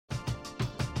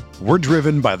We're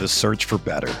driven by the search for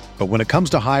better. But when it comes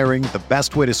to hiring, the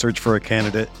best way to search for a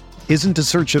candidate isn't to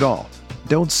search at all.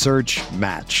 Don't search,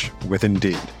 match with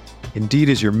Indeed. Indeed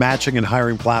is your matching and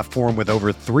hiring platform with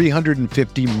over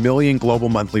 350 million global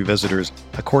monthly visitors,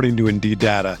 according to Indeed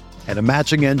data, and a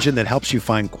matching engine that helps you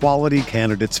find quality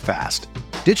candidates fast.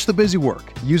 Ditch the busy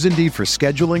work. Use Indeed for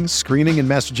scheduling, screening, and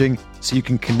messaging so you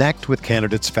can connect with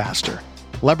candidates faster.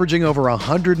 Leveraging over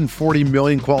 140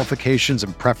 million qualifications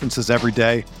and preferences every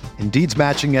day, Indeed's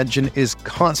matching engine is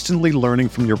constantly learning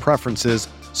from your preferences,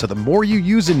 so the more you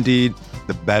use Indeed,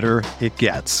 the better it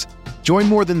gets. Join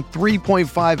more than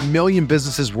 3.5 million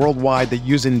businesses worldwide that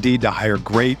use Indeed to hire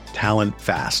great talent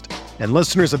fast. And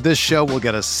listeners of this show will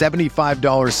get a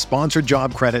 $75 sponsored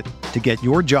job credit to get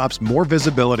your jobs more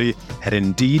visibility at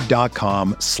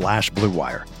Indeed.com/Blue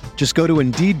Wire. Just go to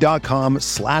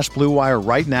Indeed.com/Blue Wire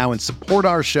right now and support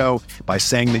our show by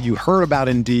saying that you heard about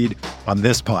Indeed on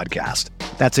this podcast.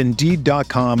 That's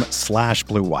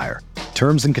Indeed.com/Blue Wire.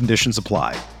 Terms and conditions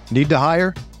apply. Need to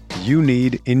hire? You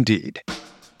need Indeed.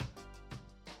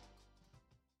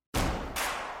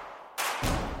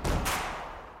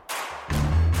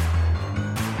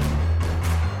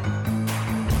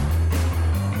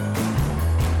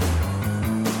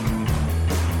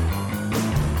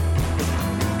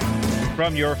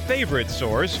 From your favorite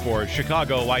source for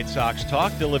Chicago White Sox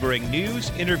talk, delivering news,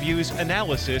 interviews,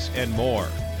 analysis, and more.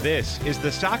 This is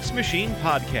the Sox Machine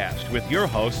Podcast with your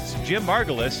hosts, Jim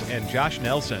Margulis and Josh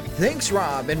Nelson. Thanks,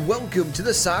 Rob, and welcome to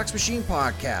the Sox Machine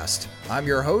Podcast. I'm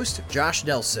your host, Josh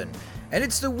Nelson, and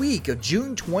it's the week of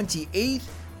June 28th,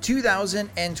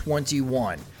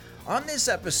 2021. On this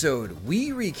episode,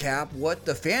 we recap what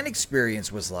the fan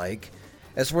experience was like,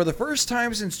 as for the first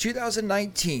time since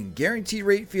 2019, Guaranteed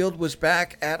Rate Field was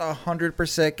back at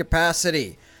 100%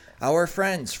 capacity. Our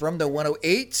friends from the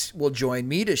 108 will join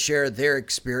me to share their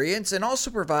experience and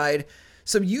also provide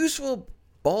some useful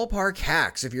ballpark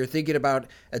hacks if you're thinking about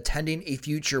attending a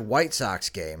future White Sox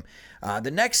game.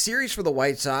 The next series for the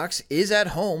White Sox is at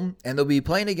home, and they'll be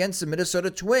playing against the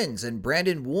Minnesota Twins, and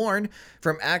Brandon Warren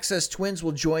from Access Twins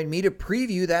will join me to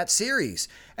preview that series.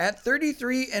 At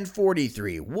 33 and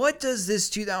 43, what does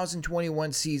this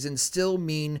 2021 season still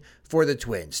mean for the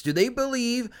Twins? Do they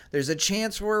believe there's a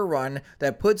chance for a run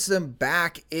that puts them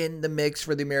back in the mix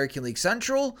for the American League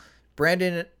Central?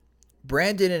 Brandon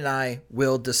and I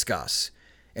will discuss.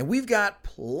 And we've got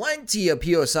plenty of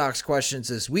PO Sox questions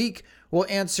this week we'll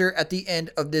answer at the end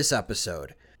of this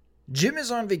episode. Jim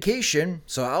is on vacation,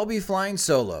 so I'll be flying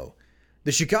solo.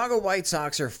 The Chicago White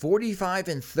Sox are 45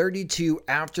 and 32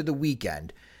 after the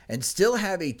weekend and still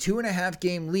have a 2.5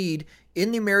 game lead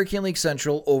in the American League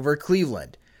Central over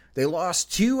Cleveland. They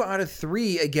lost 2 out of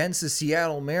 3 against the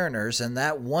Seattle Mariners, and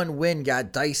that one win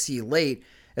got dicey late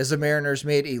as the Mariners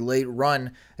made a late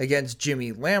run against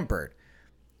Jimmy Lambert.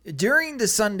 During the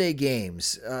Sunday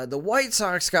games, the White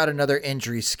Sox got another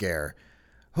injury scare.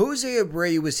 Jose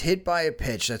Abreu was hit by a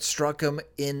pitch that struck him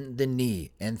in the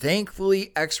knee, and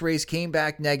thankfully x-rays came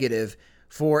back negative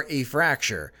for a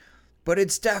fracture. But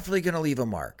it's definitely going to leave a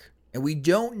mark. And we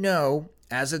don't know,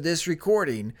 as of this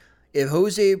recording, if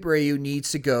Jose Abreu needs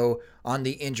to go on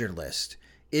the injured list.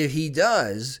 If he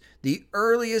does, the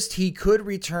earliest he could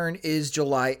return is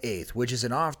July 8th, which is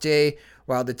an off day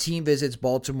while the team visits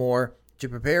Baltimore to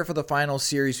prepare for the final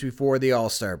series before the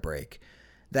All-Star break.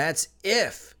 That's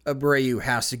if Abreu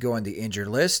has to go on the injured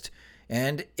list,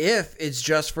 and if it's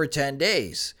just for 10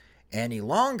 days. Any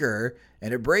longer,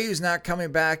 and Abreu's not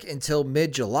coming back until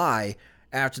mid-July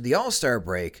after the All-Star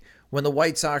break, when the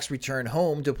White Sox return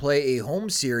home to play a home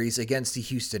series against the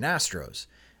Houston Astros.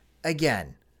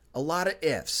 Again, a lot of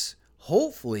ifs.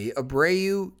 Hopefully,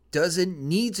 Abreu doesn't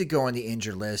need to go on the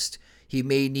injured list. He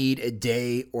may need a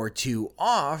day or two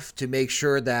off to make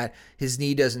sure that his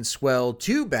knee doesn't swell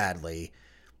too badly.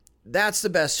 That's the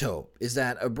best hope, is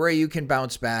that Abreu can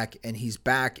bounce back and he's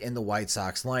back in the White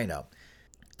Sox lineup.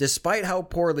 Despite how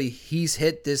poorly he's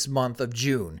hit this month of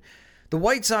June, the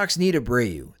White Sox need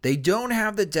Abreu. They don't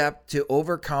have the depth to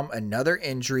overcome another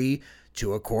injury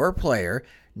to a core player.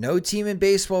 No team in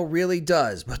baseball really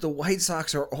does, but the White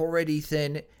Sox are already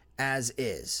thin as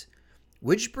is.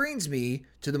 Which brings me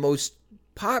to the most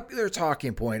popular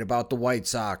talking point about the White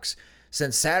Sox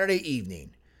since Saturday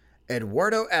evening,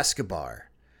 Eduardo Escobar.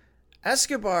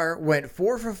 Escobar went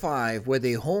 4 for 5 with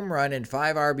a home run and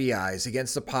 5 RBIs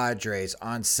against the Padres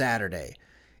on Saturday.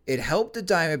 It helped the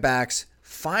Diamondbacks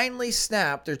finally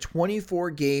snap their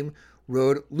 24-game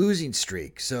road losing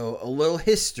streak, so a little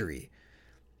history.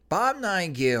 Bob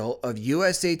Nightingale of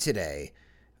USA Today,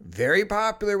 very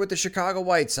popular with the Chicago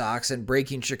White Sox and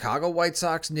breaking Chicago White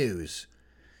Sox news,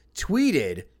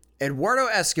 tweeted Eduardo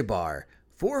Escobar,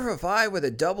 4 for 5 with a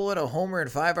double and a homer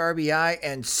and 5 RBI,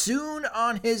 and soon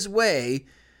on his way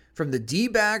from the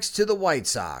D-backs to the White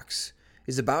Sox.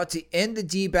 Is about to end the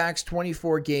D-backs'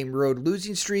 24-game road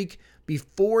losing streak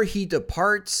before he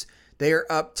departs. They are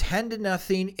up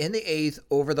 10-0 in the 8th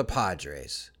over the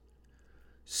Padres.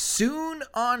 Soon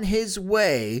on his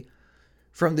way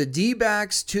from the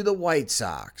D-backs to the White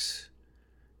Sox.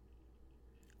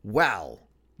 Well,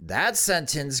 that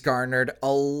sentence garnered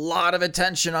a lot of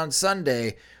attention on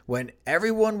Sunday when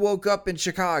everyone woke up in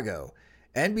Chicago.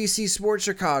 NBC Sports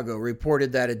Chicago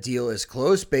reported that a deal is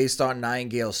close based on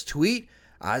Nightingale's tweet.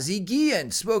 Ozzie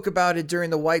Guillen spoke about it during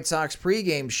the White Sox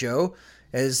pregame show,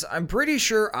 as I'm pretty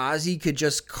sure Ozzie could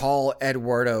just call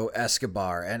Eduardo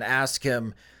Escobar and ask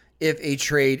him if a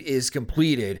trade is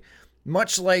completed,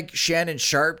 much like Shannon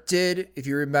Sharpe did, if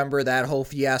you remember that whole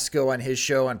fiasco on his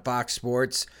show on Fox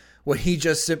Sports, when he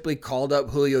just simply called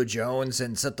up Julio Jones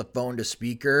and set the phone to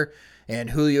speaker, and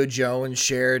Julio Jones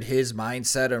shared his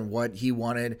mindset on what he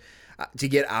wanted to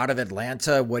get out of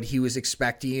Atlanta, what he was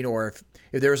expecting, or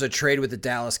if there was a trade with the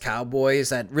Dallas Cowboys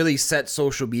that really set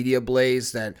social media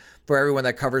ablaze that for everyone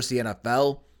that covers the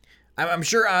NFL. I'm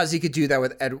sure Ozzie could do that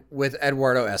with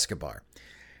Eduardo Escobar.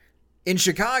 In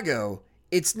Chicago,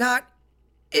 it's not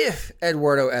if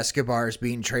Eduardo Escobar is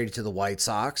being traded to the White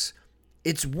Sox,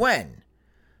 it's when.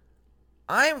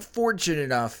 I'm fortunate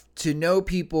enough to know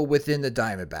people within the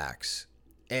Diamondbacks,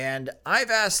 and I've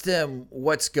asked them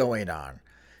what's going on,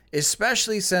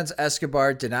 especially since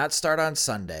Escobar did not start on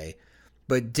Sunday,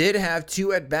 but did have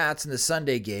 2 at-bats in the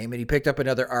Sunday game, and he picked up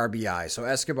another RBI, so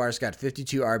Escobar's got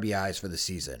 52 RBIs for the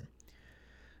season.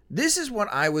 This is what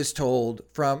I was told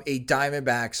from a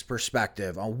Diamondbacks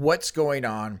perspective on what's going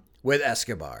on with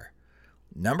Escobar.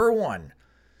 Number 1,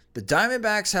 the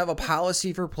Diamondbacks have a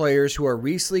policy for players who are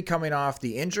recently coming off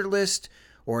the injured list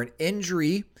or an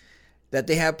injury that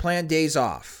they have planned days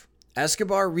off.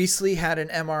 Escobar recently had an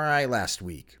MRI last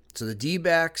week, so the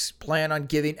D-backs plan on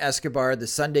giving Escobar the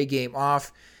Sunday game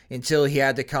off until he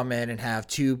had to come in and have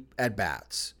 2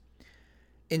 at-bats.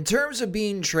 In terms of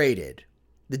being traded,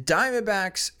 the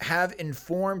Diamondbacks have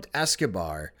informed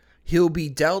Escobar he'll be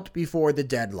dealt before the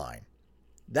deadline.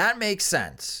 That makes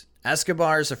sense.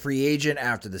 Escobar is a free agent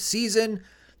after the season.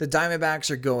 The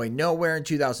Diamondbacks are going nowhere in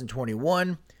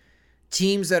 2021.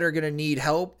 Teams that are going to need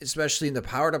help, especially in the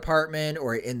power department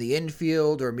or in the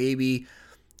infield or maybe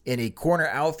in a corner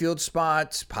outfield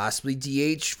spot, possibly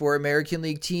DH for American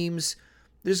League teams,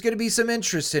 there's going to be some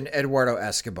interest in Eduardo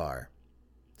Escobar.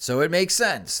 So it makes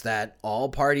sense that all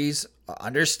parties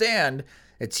understand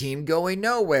a team going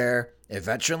nowhere, a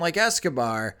veteran like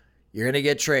Escobar, you're going to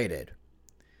get traded.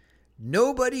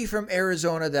 Nobody from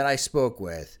Arizona that I spoke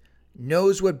with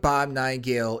knows what Bob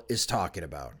Nightingale is talking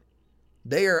about.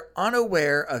 They are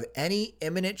unaware of any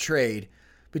imminent trade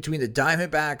between the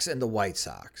Diamondbacks and the White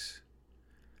Sox.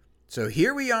 So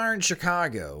here we are in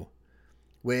Chicago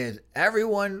with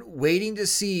everyone waiting to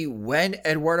see when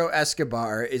Eduardo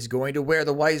Escobar is going to wear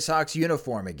the White Sox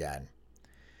uniform again.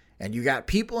 And you got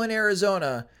people in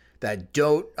Arizona that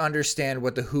don't understand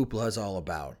what the hoopla is all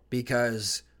about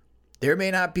because there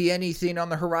may not be anything on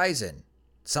the horizon.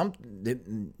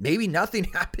 Maybe nothing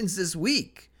happens this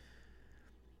week.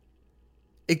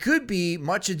 It could be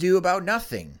much ado about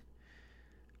nothing.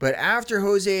 But after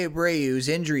Jose Abreu's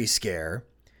injury scare,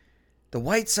 the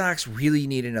White Sox really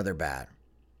need another bat.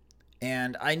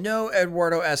 And I know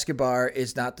Eduardo Escobar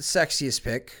is not the sexiest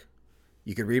pick.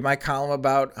 You can read my column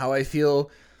about how I feel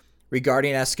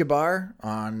regarding Escobar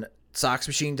on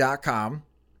SoxMachine.com.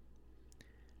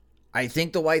 I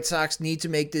think the White Sox need to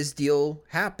make this deal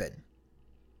happen.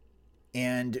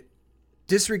 And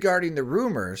disregarding the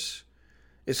rumors,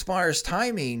 as far as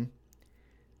timing,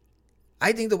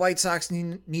 I think the White Sox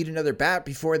need another bat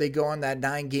before they go on that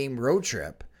 9-game road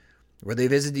trip where they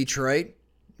visit Detroit,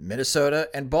 Minnesota,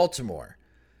 and Baltimore.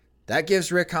 That gives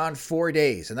Rick Hahn 4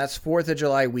 days, and that's 4th of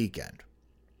July weekend.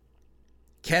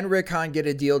 Can Rick Hahn get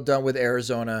a deal done with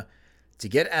Arizona to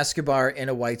get Escobar in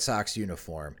a White Sox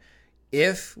uniform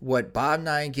if what Bob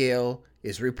Nightingale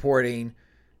is reporting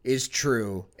is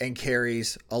true and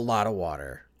carries a lot of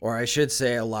water, or I should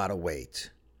say a lot of weight?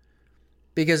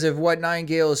 Because if what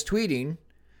Nightingale is tweeting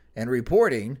and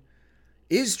reporting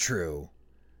is true,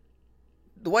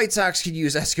 the White Sox could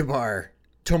use Escobar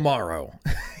tomorrow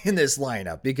in this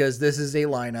lineup because this is a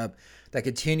lineup that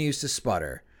continues to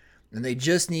sputter. And they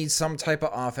just need some type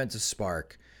of offensive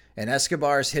spark. And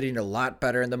Escobar is hitting a lot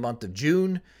better in the month of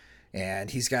June.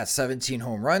 And he's got 17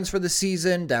 home runs for the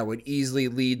season. That would easily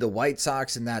lead the White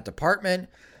Sox in that department.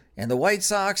 And the White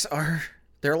Sox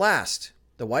they're last.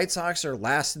 The White Sox are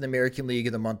last in the American League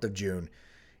in the month of June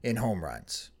in home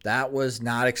runs. That was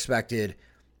not expected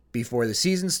before the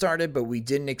season started, but we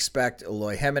didn't expect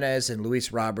Eloy Jimenez and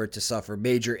Luis Robert to suffer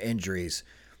major injuries,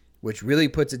 which really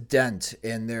puts a dent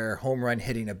in their home run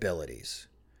hitting abilities.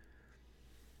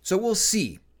 So we'll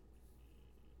see.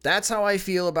 That's how I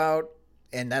feel about,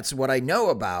 and that's what I know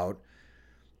about,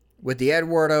 with the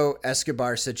Eduardo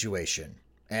Escobar situation.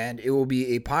 And it will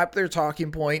be a popular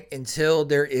talking point until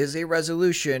there is a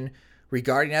resolution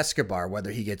regarding Escobar,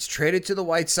 whether he gets traded to the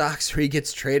White Sox or he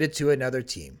gets traded to another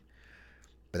team.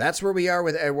 But that's where we are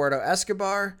with Eduardo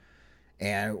Escobar,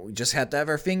 and we just have to have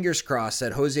our fingers crossed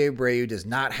that Jose Abreu does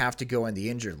not have to go on the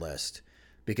injured list.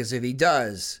 Because if he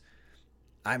does,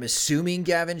 I'm assuming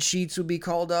Gavin Sheets will be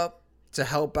called up to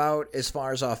help out as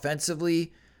far as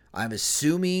offensively. I'm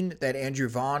assuming that Andrew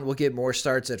Vaughn will get more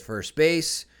starts at first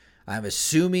base. I'm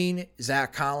assuming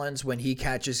Zach Collins, when he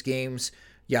catches games,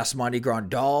 Yasmani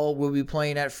Grandal will be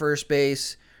playing at first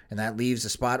base. And that leaves a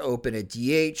spot open at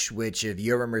DH, which if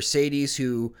Yoram Mercedes,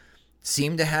 who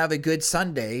seemed to have a good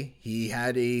Sunday, he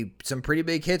had some pretty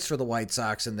big hits for the White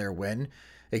Sox in their win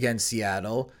against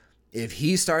Seattle. If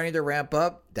he's starting to ramp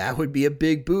up, that would be a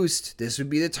big boost. This would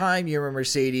be the time, Yoram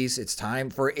Mercedes. It's time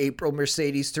for April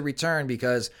Mercedes to return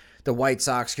because the White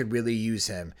Sox could really use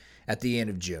him at the end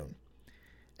of June.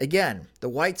 Again, the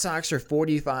White Sox are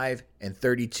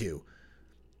 45-32.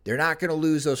 They're not going to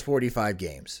lose those 45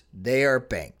 games. They are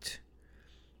banked.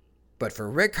 But for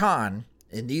Rick Hahn,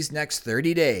 in these next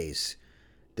 30 days,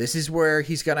 this is where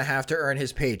he's going to have to earn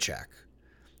his paycheck.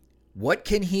 What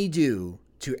can he do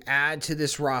to add to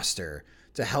this roster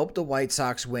to help the White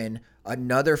Sox win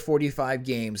another 45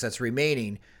 games that's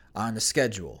remaining on the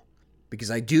schedule?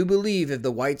 Because I do believe if the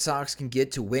White Sox can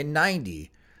get to win 90,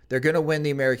 they're going to win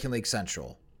the American League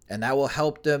Central. And that will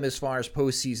help them as far as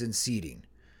postseason seeding.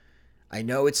 I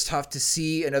know it's tough to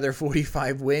see another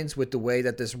 45 wins with the way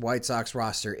that this White Sox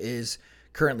roster is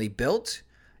currently built,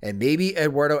 and maybe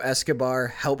Eduardo Escobar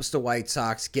helps the White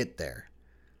Sox get there.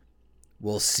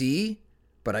 We'll see,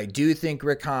 but I do think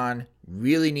Rick Hahn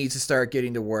really needs to start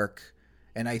getting to work,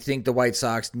 and I think the White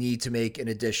Sox need to make an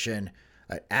addition,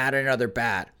 add another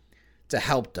bat to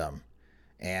help them.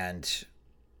 And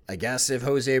I guess if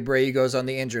Jose Abreu goes on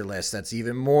the injured list, that's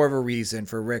even more of a reason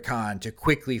for Rick Hahn to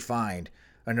quickly find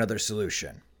another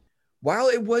solution. While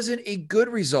it wasn't a good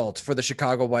result for the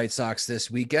Chicago White Sox this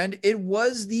weekend, it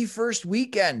was the first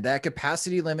weekend that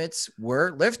capacity limits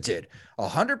were lifted.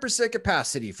 100%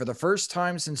 capacity for the first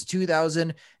time since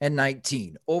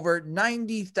 2019. Over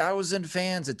 90,000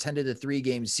 fans attended the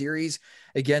 3-game series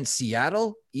against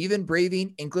Seattle, even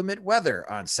braving inclement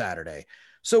weather on Saturday.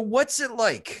 So what's it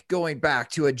like going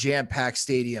back to a jam-packed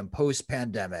stadium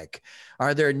post-pandemic?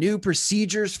 Are there new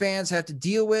procedures fans have to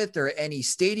deal with, or any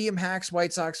stadium hacks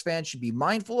White Sox fans should be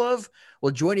mindful of?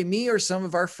 Well, joining me are some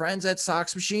of our friends at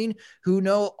Sox Machine who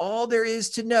know all there is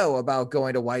to know about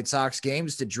going to White Sox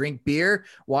games to drink beer,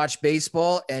 watch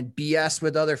baseball, and BS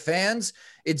with other fans.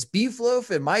 It's Beef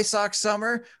Loaf and My Sox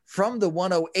Summer from the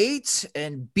 108.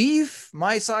 And Beef,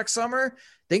 My Sox Summer,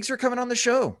 thanks for coming on the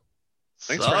show.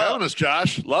 Thanks for having us,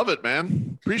 Josh. Love it,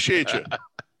 man. Appreciate you.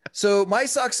 So, My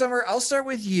Sox Summer, I'll start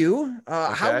with you.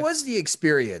 Okay. How was the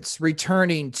experience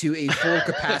returning to a full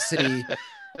capacity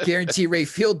Guaranteed Rate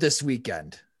Field this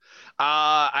weekend?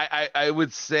 I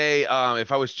would say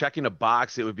if I was checking a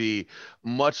box, it would be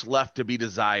much left to be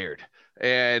desired.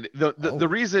 And the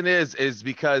reason is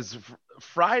because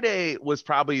Friday was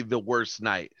probably the worst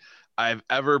night I've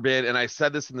ever been. And I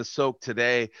said this in the soak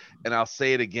today, and I'll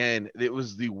say it again. It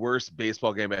was the worst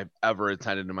baseball game I've ever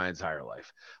attended in my entire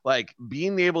life. Like,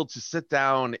 being able to sit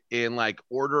down and like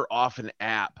order off an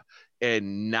app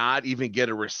and not even get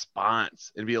a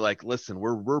response and be like, listen,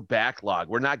 we're backlog.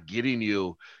 We're not getting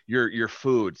you your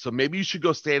food. So maybe you should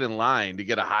go stand in line to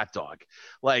get a hot dog.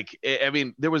 Like, I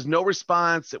mean, there was no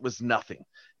response. It was nothing.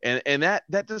 And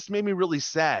that just made me really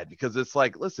sad, because it's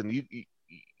like, listen,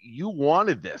 you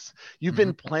wanted this. You've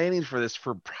been planning for this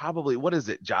for probably, what is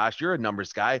it, Josh? You're a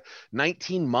numbers guy.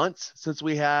 19 months since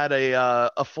we had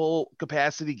a full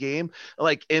capacity game.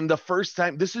 Like, in the first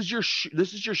time, this is your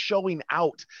showing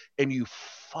out, and you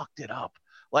fucked it up.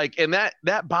 Like, and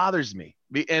that bothers me.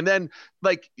 And then,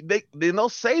 like, they'll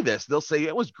say this. They'll say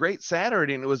it was great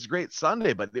Saturday and it was great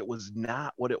Sunday, but it was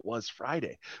not what it was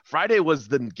Friday. Friday was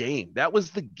the game. That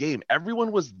was the game.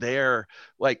 Everyone was there,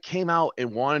 like, came out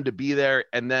and wanted to be there.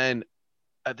 And then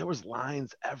there was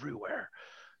lines everywhere.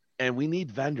 And we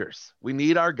need vendors. We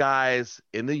need our guys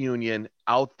in the union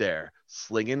out there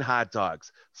slinging hot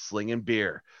dogs, slinging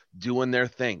beer, doing their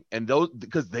thing. And those,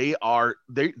 because they are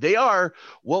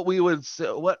what we would say,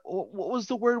 what was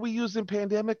the word we used in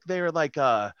pandemic? They're like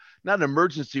not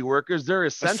emergency workers, they're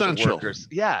essential workers.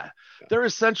 Yeah, they're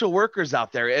essential workers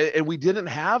out there. And we didn't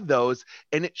have those,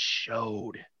 and it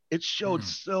showed. It showed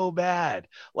so bad.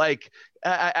 Like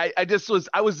I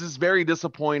was just very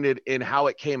disappointed in how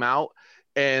it came out.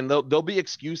 And there'll be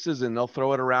excuses and they'll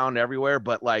throw it around everywhere.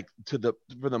 But like for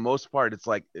the most part, it's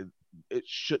like it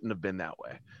shouldn't have been that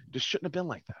way. It just shouldn't have been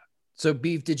like that. So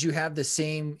Beef, did you have the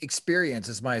same experience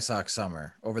as My Sox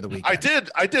Summer over the weekend?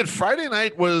 I did. Friday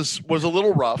night was a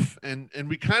little rough, and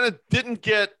we kind of didn't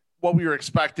get what we were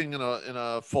expecting in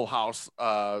a full house.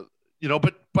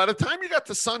 But by the time you got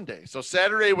to Sunday, so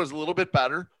Saturday was a little bit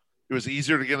better. It was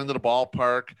easier to get into the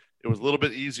ballpark. It was a little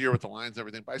bit easier with the lines and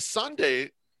everything. By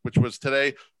Sunday, which was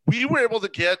today, we were able to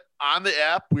get on the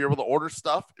app. We were able to order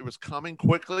stuff. It was coming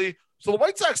quickly. So the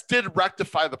White Sox did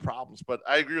rectify the problems, but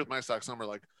I agree with My Sox Summer.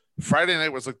 Like Friday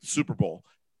night was like the Super Bowl,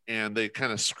 and they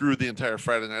kind of screwed the entire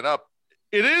Friday night up.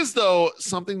 It is, though,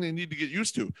 something they need to get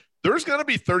used to. There's going to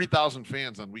be 30,000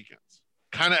 fans on weekends.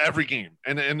 Kind of every game.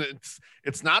 And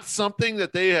it's not something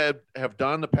that they have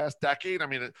done the past decade. I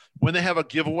mean, when they have a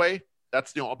giveaway,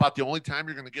 that's about the only time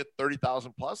you're going to get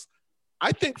 30,000 plus.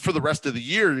 I think for the rest of the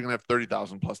year, you're going to have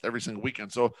 30,000 plus every single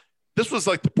weekend. So this was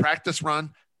like the practice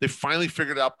run. They finally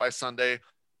figured it out by Sunday.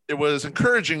 It was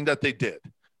encouraging that they did,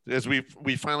 as we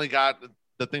finally got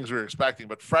the things we were expecting.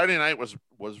 But Friday night was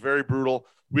very brutal.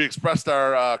 We expressed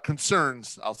our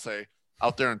concerns, I'll say,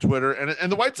 out there on Twitter,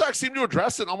 and the White Sox seem to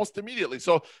address it almost immediately.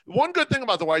 So one good thing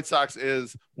about the White Sox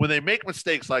is when they make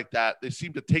mistakes like that, they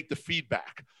seem to take the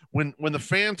feedback. When the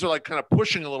fans are like kind of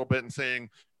pushing a little bit and saying,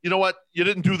 you know what, you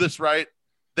didn't do this right,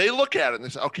 they look at it and they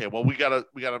say, okay, well, we gotta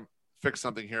fix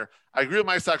something here. I agree with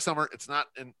My Sox Summer. It's not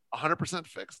 100%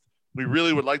 fixed. We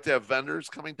really would like to have vendors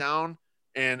coming down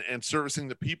and servicing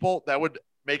the people. That would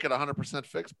make it 100%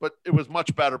 fixed, but it was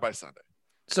much better by Sunday.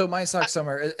 So My Sox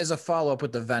Summer, as a follow-up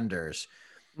with the vendors,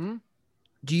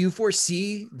 do you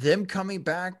foresee them coming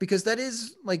back? Because that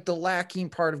is like the lacking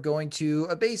part of going to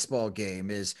a baseball game,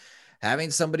 is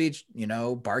having somebody,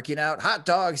 barking out hot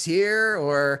dogs here,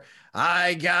 or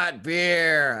I got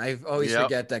beer. I always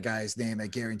forget that guy's name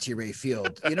at Guarantee Rate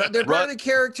Field. They're part of the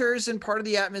characters and part of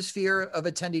the atmosphere of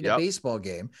attending a baseball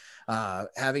game.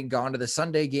 Having gone to the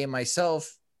Sunday game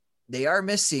myself, they are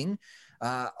missing.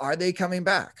 Are they coming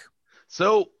back?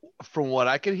 So from what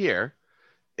I could hear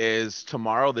is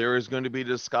tomorrow there is going to be a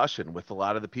discussion with a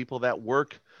lot of the people that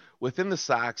work within the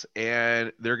Sox,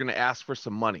 and they're going to ask for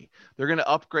some money. They're going to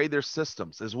upgrade their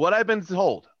systems, is what I've been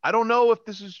told. I don't know if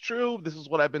this is true. This is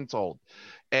what I've been told.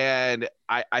 And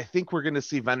I think we're going to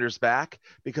see vendors back,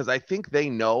 because I think they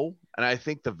know, and I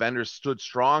think the vendors stood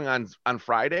strong on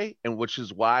Friday, and which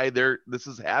is why this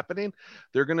is happening.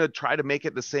 They're going to try to make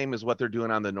it the same as what they're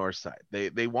doing on the north side.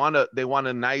 They want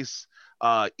a nice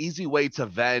easy way to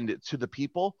vend to the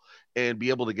people and be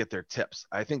able to get their tips.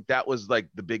 I think that was like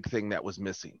the big thing that was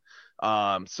missing.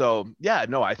 I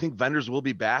think vendors will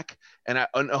be back, and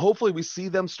hopefully we see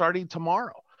them starting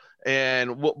tomorrow.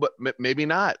 But maybe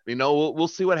not. We'll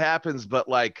see what happens. But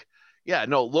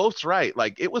Loaf's right.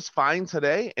 Like, it was fine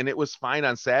today, and it was fine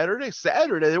on Saturday.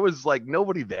 There was like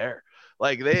nobody there.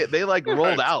 Like they like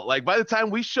rolled out. Like by the time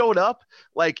we showed up,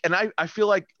 and I feel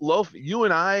like Loaf, you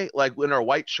and I, like in our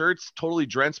white shirts, totally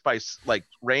drenched by like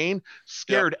rain,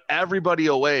 scared everybody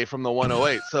away from the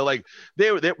 108. So like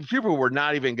they people were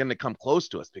not even going to come close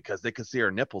to us because they could see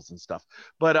our nipples and stuff.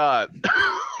 But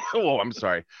oh, I'm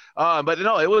sorry. But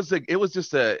no, it was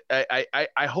just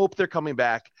I hope they're coming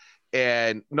back.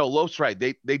 And no, Loaf's right.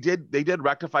 They did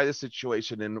rectify the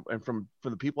situation, and from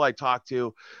the people I talked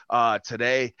to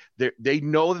today, they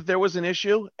know that there was an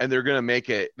issue, and they're gonna make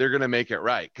it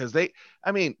right. Because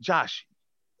Josh,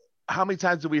 how many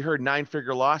times have we heard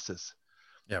 9-figure losses?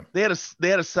 Yeah, they had a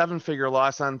 7-figure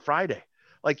loss on Friday,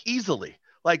 like easily.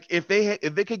 Like if they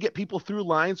could get people through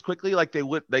lines quickly, like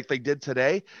they did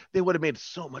today, they would have made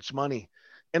so much money.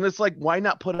 And it's like, why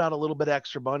not put out a little bit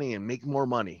extra money and make more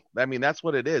money? I mean, that's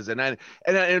what it is. And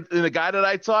the guy that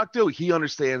I talked to, he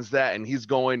understands that, and he's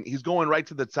going right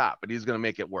to the top, and he's going to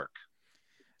make it work.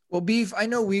 Well, Beef, I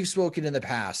know we've spoken in the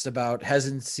past about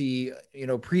hesitancy,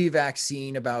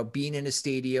 pre-vaccine, about being in a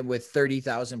stadium with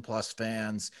 30,000 plus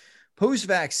fans,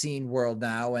 post-vaccine world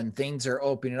now, and things are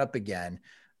opening up again.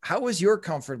 How was your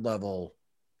comfort level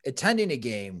attending a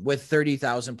game with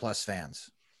 30,000 plus fans?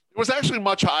 It was actually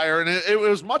much higher, and it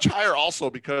was much higher also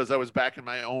because I was back in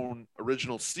my own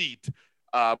original seat,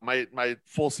 my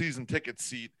full season ticket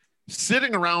seat.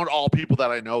 sitting around all people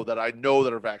that I know that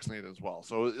are vaccinated as well.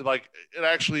 So like it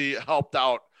actually helped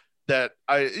out that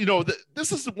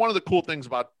this is one of the cool things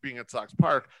about being at Sox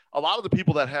Park. A lot of the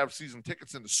people that have season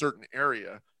tickets in a certain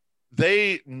area,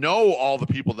 they know all the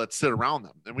people that sit around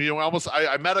them. And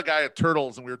I met a guy at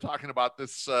Turtles and we were talking about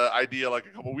this idea like a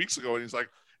couple of weeks ago. And he's like,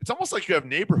 it's almost like you have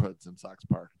neighborhoods in Sox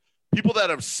Park. People that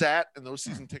have sat in those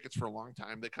season tickets for a long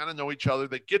time, they kind of know each other.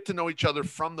 They get to know each other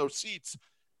from those seats,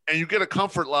 and you get a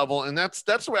comfort level. And that's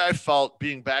the way I felt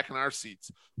being back in our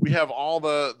seats. We have all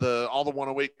the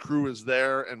 108 crew is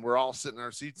there, and we're all sitting in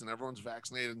our seats, and everyone's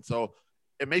vaccinated. And so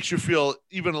it makes you feel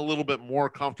even a little bit more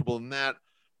comfortable in that.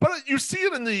 But you see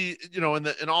it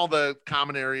in all the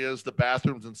common areas, the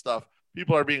bathrooms and stuff.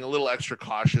 People are being a little extra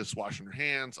cautious, washing their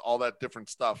hands, all that different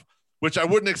stuff, which I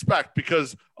wouldn't expect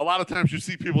because a lot of times you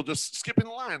see people just skipping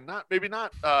the line, not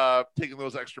taking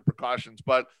those extra precautions.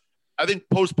 But I think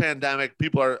post-pandemic,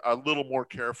 people are a little more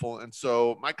careful. And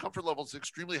so my comfort level is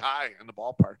extremely high in the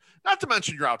ballpark, not to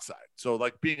mention you're outside. So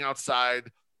like being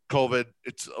outside, COVID,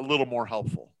 it's a little more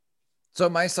helpful. So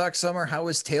My Sox Summer, how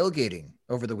was tailgating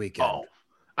over the weekend? Oh,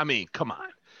 I mean, come on.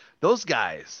 Those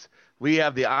guys, we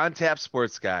have the On Tap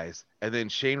Sports guys, and then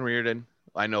Shane Reardon.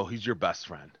 I know he's your best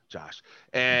friend, Josh.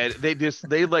 And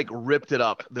they like ripped it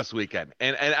up this weekend.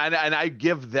 And I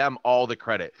give them all the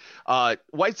credit.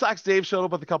 White Sox Dave showed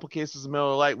up with a couple cases of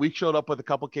Miller Lite. We showed up with a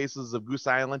couple cases of Goose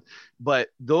Island, but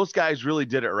those guys really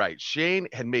did it right. Shane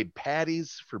had made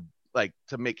patties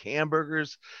to make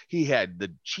hamburgers. He had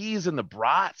the cheese and the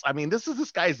brats. I mean, this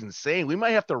guy's insane. We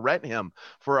might have to rent him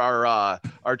for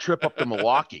our trip up to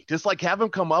Milwaukee. Just like have him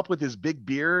come up with his big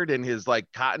beard and his like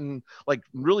cotton, like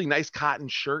really nice cotton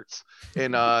shirts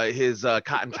and his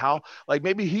cotton towel. Like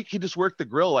maybe he could just work the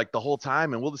grill like the whole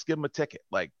time and we'll just give him a ticket.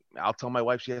 Like I'll tell my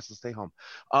wife she has to stay home.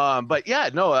 But yeah,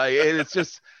 no, it's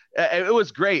just, it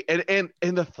was great. And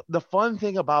the fun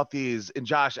thing about these, and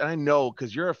Josh, and I know,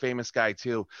 cause you're a famous guy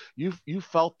too. You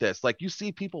felt this, like you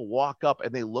see people walk up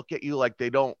and they look at you like they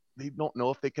don't know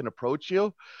if they can approach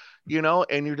you,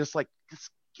 and you're just like,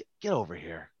 get over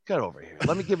here. Get over here.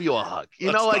 Let me give you a hug.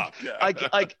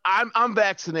 Like I'm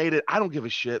vaccinated. I don't give a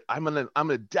shit. I'm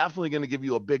definitely gonna give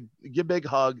you a big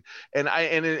hug. And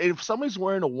if somebody's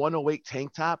wearing a 108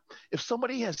 tank top, if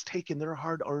somebody has taken their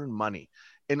hard-earned money,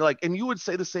 and you would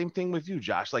say the same thing with you,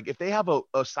 Josh. Like if they have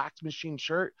a Sox Machine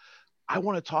shirt, I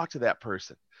want to talk to that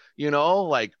person.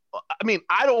 I mean,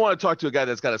 I don't want to talk to a guy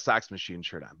that's got a Sox Machine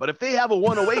shirt on, but if they have a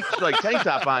 108 like tank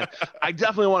top on, I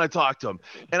definitely want to talk to them.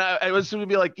 And I was going to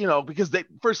be like, because they,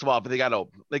 first of all, if they got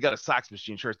a Sox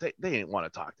Machine shirt, they ain't want to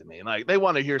talk to me. And like, they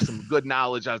want to hear some good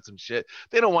knowledge on some shit.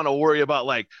 They don't want to worry about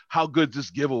like how good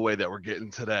this giveaway that we're getting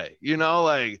today,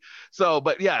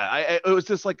 but yeah, it was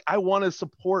just like, I want to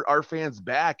support our fans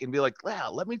back and be like,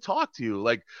 wow, let me talk to you.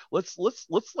 Like, let's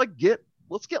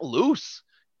get loose.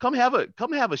 Come have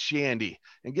a shandy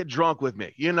and get drunk with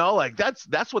me. Like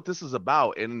that's what this is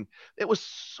about. And it was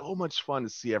so much fun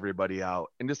to see everybody out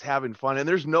and just having fun. And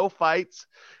there's no fights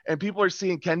and people are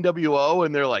seeing Ken WO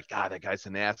and they're like, God, that guy's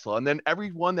an asshole. And then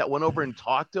everyone that went over and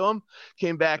talked to him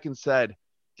came back and said,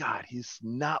 God, he's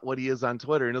not what he is on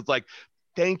Twitter. And it's like,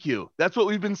 thank you. That's what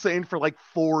we've been saying for like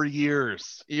 4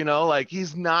 years. Like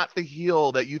he's not the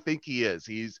heel that you think he is.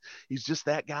 He's just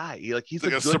that guy. He's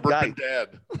like a good suburban guy.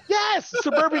 dad. Yes,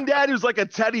 suburban dad who's like a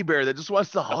teddy bear that just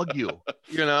wants to hug you.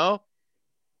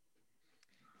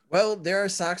 Well, there are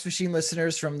Sox Machine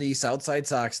listeners from the Southside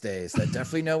Sox days that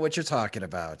definitely know what you're talking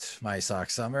about. My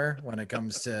Sox Summer when it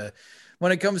comes to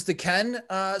Ken.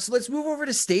 So let's move over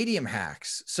to stadium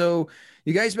hacks. So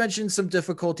you guys mentioned some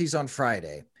difficulties on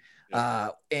Friday.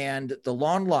 And the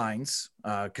long lines,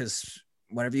 because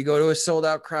whenever you go to a sold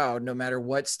out crowd, no matter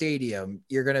what stadium,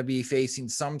 you're going to be facing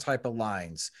some type of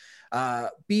lines.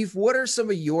 Beef, what are some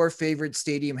of your favorite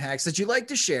stadium hacks that you like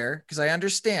to share? Because I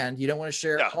understand you don't want to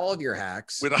share all of your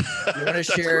hacks. You want to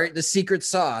share the secret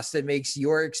sauce that makes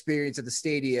your experience at the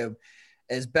stadium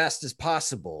as best as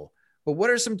possible. But what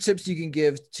are some tips you can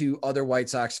give to other White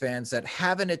Sox fans that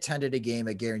haven't attended a game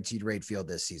at Guaranteed Rate Field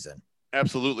this season?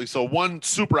 Absolutely. So one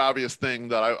super obvious thing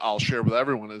that I'll share with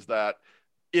everyone is that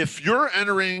if you're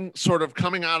entering sort of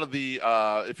coming out of the,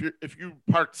 if you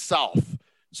parked south,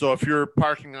 so if you're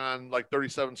parking on like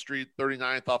 37th Street,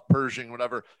 39th off Pershing,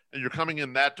 whatever, and you're coming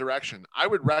in that direction, I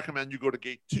would recommend you go to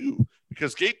gate 2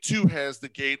 because gate 2 has the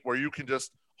gate where you can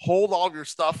just hold all of your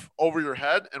stuff over your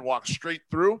head and walk straight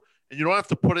through. And you don't have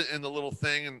to put it in the little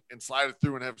thing and slide it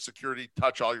through and have security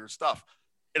touch all your stuff.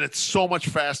 And it's so much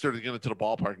faster to get into the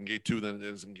ballpark in gate 2 than it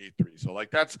is in gate 3. So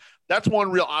like that's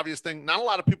one real obvious thing. Not a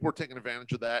lot of people were taking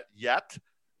advantage of that yet.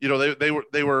 you know, they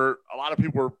were a lot of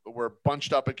people were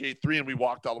bunched up at gate 3, and we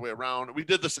walked all the way around. We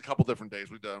did this a couple different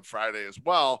days. We did it on Friday as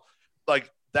well.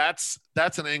 Like that's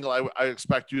an angle I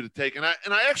expect you to take. And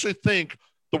I actually think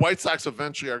the White Sox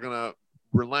eventually are going to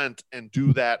relent and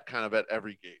do that kind of at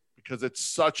every gate, because it's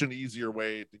such an easier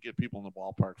way to get people in the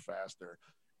ballpark faster.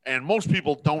 And most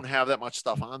people don't have that much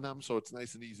stuff on them. So it's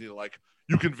nice and easy to, like,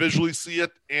 you can visually see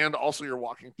it, and also you're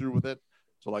walking through with it.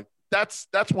 So like, that's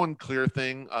one clear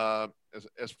thing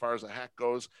as far as the hack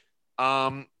goes.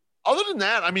 Other than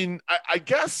that, I mean, I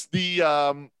guess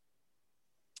the,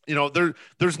 you know,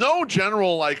 there's no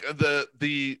general, like,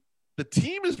 the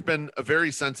team has been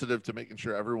very sensitive to making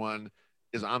sure everyone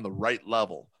is on the right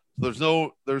level.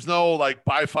 So there's no like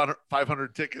buy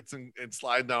 500 tickets and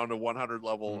slide down to 100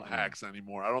 level hacks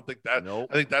anymore. I don't think that. Nope.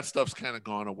 I think that stuff's kind of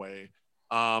gone away.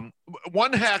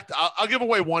 One hack, I'll give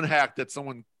away one hack that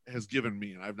someone has given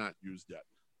me and I've not used yet.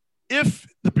 If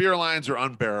the beer lines are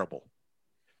unbearable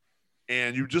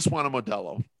and you just want a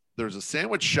Modelo, there's a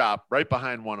sandwich shop right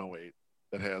behind 108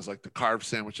 that has like the carved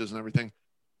sandwiches and everything.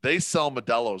 They sell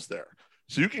Modelos there.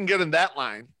 So you can get in that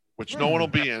line, which no one will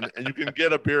be in, and you can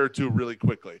get a beer or two really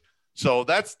quickly. So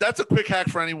that's a quick hack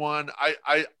for anyone.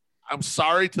 I'm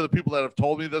sorry to the people that have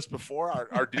told me this before,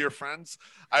 our dear friends.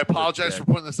 I apologize for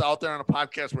putting this out there on a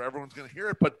podcast where everyone's going to hear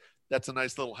it, but that's a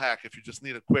nice little hack if you just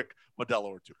need a quick Modelo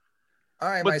or two. All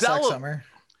right, my Sox Summer.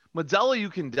 Modelo, you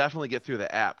can definitely get through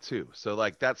the app too. So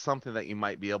like that's something that you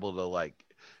might be able to like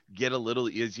get a little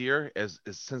easier as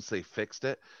since they fixed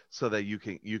it, so that you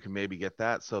can maybe get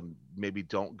that. So maybe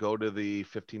don't go to the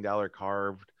 $15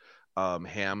 carved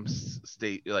ham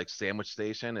like sandwich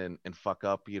station and fuck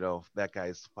up, you know, that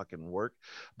guy's fucking work.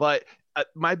 But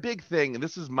my big thing, and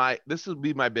this would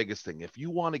be my biggest thing, if you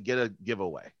want to get a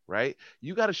giveaway, right,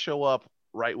 you got to show up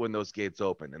right when those gates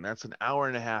open, and that's an hour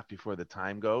and a half before the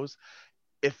time goes.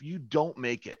 If you don't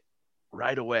make it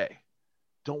right away,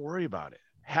 don't worry about it.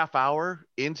 Half hour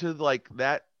into like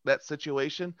that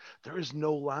situation, there is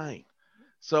no line.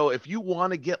 So if you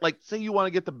want to get, like, say you want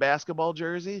to get the basketball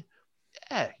jersey,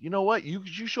 yeah, you know what, you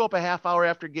show up a half hour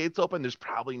after gates open, there's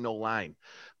probably no line.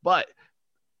 But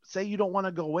say you don't want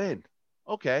to go in,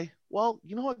 okay, well,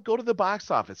 you know what, go to the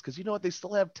box office, because you know what, they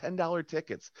still have $10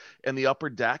 tickets in the upper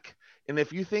deck. And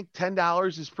if you think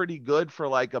 $10 is pretty good for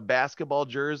like a basketball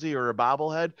jersey or a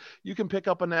bobblehead, you can pick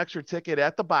up an extra ticket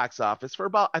at the box office for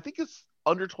about, I think it's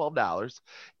under $12,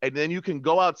 and then you can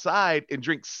go outside and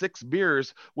drink 6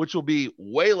 beers, which will be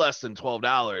way less than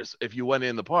 $12 if you went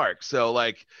in the park. So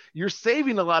like, you're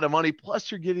saving a lot of money, plus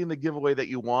you're getting the giveaway that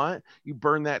you want. You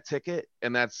burn that ticket,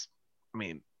 and that's, I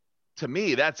mean, to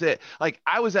me, that's it. Like,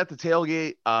 I was at the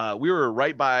tailgate, we were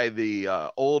right by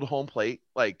the old home plate,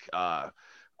 like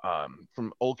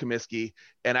from Old Comiskey,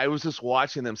 and I was just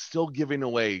watching them still giving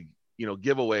away, you know,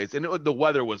 giveaways, and the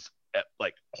weather was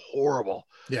like horrible.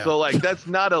 Yeah. So like that's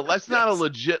not a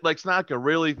legit, like it's not a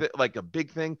really like a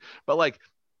big thing, but like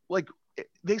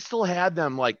they still had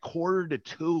them like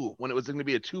 1:45 when it was going to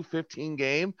be a 2:15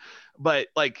 game, but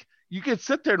like you could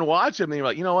sit there and watch them and you're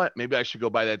like, you know what, maybe I should go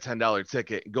buy that $10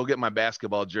 ticket and go get my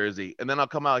basketball jersey, and then I'll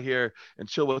come out here and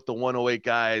chill with the 108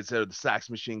 guys or the Sox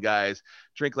Machine guys,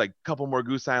 drink like a couple more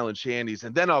Goose Island shandies,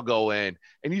 and then I'll go in.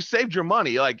 And you saved your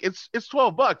money. Like it's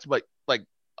 $12, but like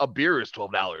a beer is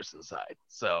 $12 inside.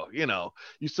 So, you know,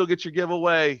 you still get your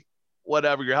giveaway,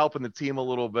 whatever, you're helping the team a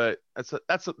little bit.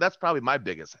 That's probably my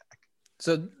biggest hack.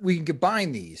 So we can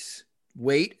combine these.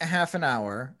 Wait a half an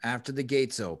hour after the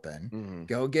gates open,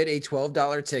 go get a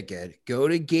 $12 ticket, go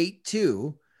to gate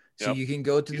 2. So you can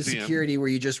go to the security where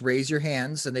you just raise your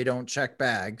hands and they don't check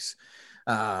bags,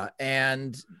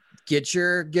 and get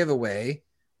your giveaway,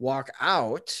 walk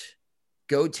out,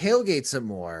 go tailgate some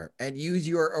more, and use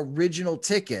your original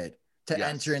ticket to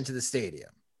enter into the stadium.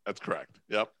 That's correct.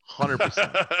 Yep.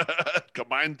 100%.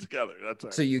 Combined together. That's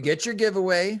right. So you get your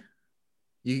giveaway,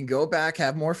 you can go back,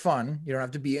 have more fun. You don't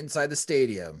have to be inside the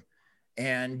stadium,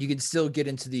 and you can still get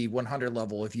into the 100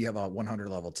 level if you have a 100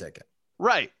 level ticket.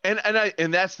 Right. And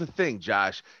that's the thing,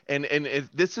 Josh. And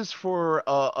this is for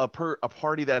a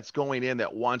party that's going in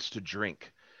that wants to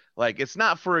drink. Like, it's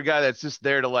not for a guy that's just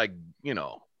there to, like, you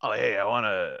know, oh, hey, I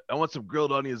want some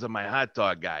grilled onions on my hot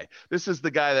dog guy. This is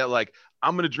the guy that, like,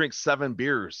 I'm going to drink 7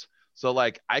 beers. So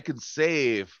like I could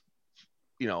save,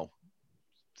 you know,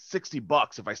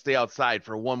 $60 if I stay outside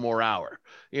for one more hour.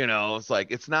 You know, it's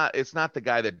like, it's not the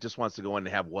guy that just wants to go in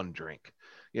and have one drink.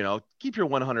 You know, keep your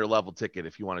 100 level ticket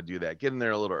if you want to do that. Get in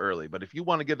there a little early. But if you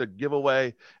want to get a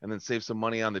giveaway and then save some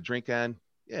money on the drink end,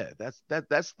 yeah, that's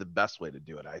the best way to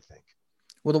do it, I think.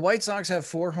 Well, the White Sox have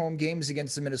 4 home games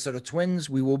against the Minnesota Twins.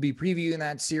 We will be previewing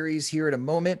that series here in a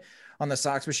moment on the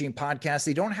Sox Machine podcast.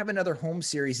 They don't have another home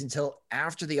series until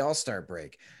after the All-Star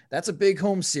break. That's a big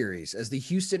home series as the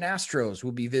Houston Astros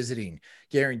will be visiting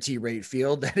Guaranteed Rate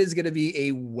Field. That is going to be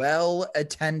a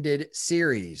well-attended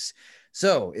series.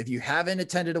 So if you haven't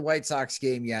attended a White Sox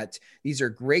game yet, these are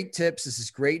great tips. This is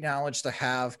great knowledge to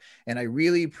have. And I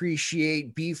really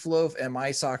appreciate Beef Loaf and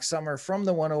My Sox Summer from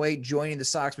the 108 joining the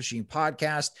Sox Machine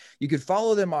podcast. You can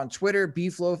follow them on Twitter.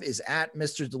 Beef Loaf is at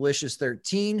Mr. Delicious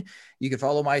 13. You can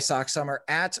follow My Sox Summer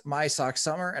at My Sox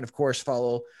Summer. And of course,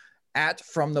 follow at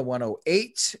From the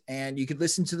 108. And you can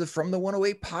listen to the From the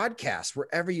 108 podcast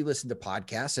wherever you listen to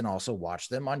podcasts, and also watch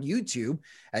them on YouTube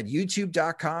at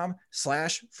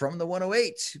youtube.com/From the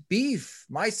 108. Beef,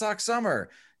 My Sox Summer.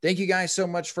 Thank you guys so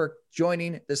much for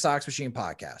joining the Sox Machine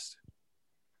podcast.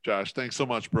 Josh, thanks so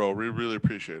much, bro. We really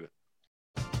appreciate it.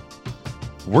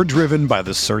 We're driven by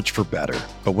the search for better.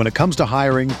 But when it comes to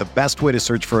hiring, the best way to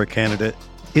search for a candidate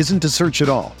isn't to search at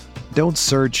all. Don't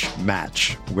search,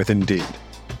 match with Indeed.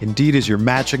 Indeed is your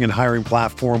matching and hiring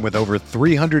platform with over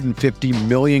 350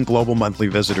 million global monthly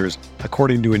visitors,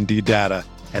 according to Indeed data,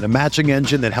 and a matching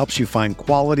engine that helps you find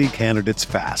quality candidates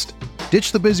fast.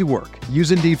 Ditch the busy work. Use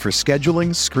Indeed for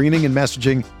scheduling, screening, and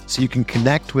messaging so you can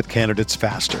connect with candidates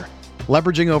faster.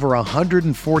 Leveraging over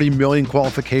 140 million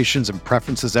qualifications and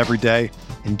preferences every day,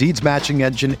 Indeed's matching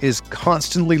engine is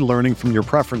constantly learning from your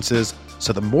preferences,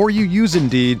 so the more you use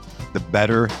Indeed, the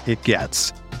better it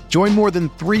gets. Join more than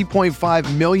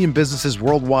 3.5 million businesses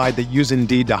worldwide that use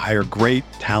Indeed to hire great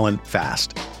talent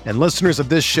fast. And listeners of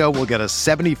this show will get a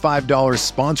 $75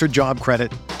 sponsored job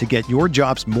credit to get your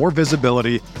jobs more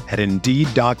visibility at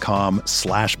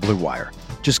Indeed.com/Blue Wire.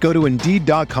 Just go to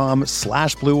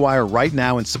Indeed.com/Blue Wire right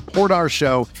now and support our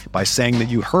show by saying that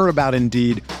you heard about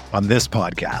Indeed on this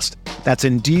podcast. That's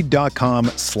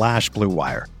Indeed.com/Blue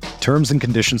Wire. Terms and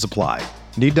conditions apply.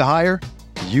 Need to hire?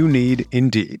 You need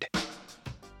Indeed.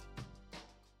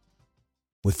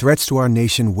 With threats to our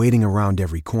nation waiting around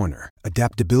every corner,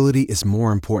 adaptability is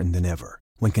more important than ever.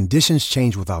 When conditions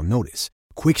change without notice,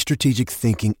 quick strategic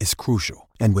thinking is crucial.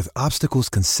 And with obstacles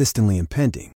consistently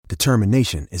impending,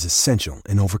 determination is essential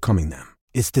in overcoming them.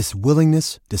 It's this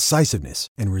willingness, decisiveness,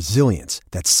 and resilience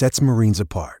that sets Marines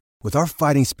apart. With our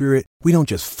fighting spirit, we don't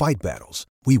just fight battles,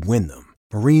 we win them.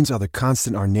 Marines are the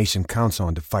constant our nation counts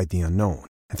on to fight the unknown.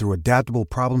 And through adaptable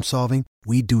problem solving,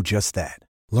 we do just that.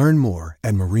 Learn more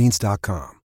at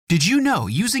Marines.com. Did you know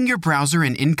using your browser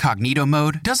in incognito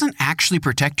mode doesn't actually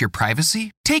protect your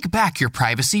privacy? Take back your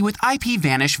privacy with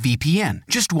IPVanish VPN.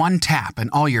 Just one tap and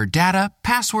all your data,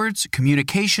 passwords,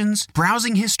 communications,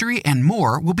 browsing history, and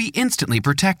more will be instantly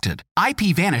protected.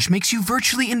 IPVanish makes you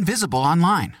virtually invisible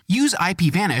online. Use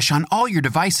IPVanish on all your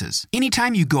devices,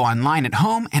 anytime you go online at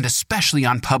home, and especially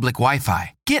on public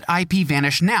Wi-Fi. Get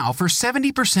IPVanish now for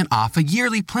 70% off a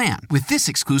yearly plan with this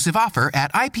exclusive offer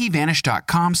at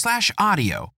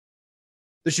IPVanish.com/audio.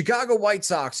 The Chicago White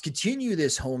Sox continue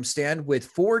this homestand with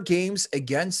 4 games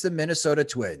against the Minnesota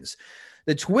Twins.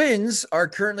 The Twins are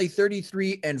currently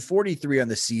 33-43 on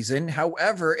the season.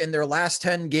 However, in their last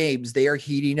 10 games, they are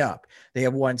heating up. They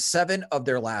have won 7 of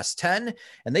their last 10,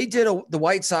 and they did the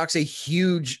White Sox a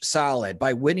huge solid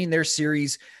by winning their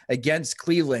series against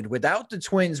Cleveland. Without the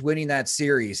Twins winning that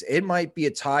series, it might be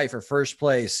a tie for first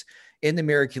place in the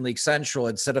American League Central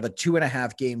instead of a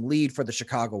 2.5 game lead for the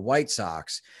Chicago White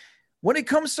Sox. When it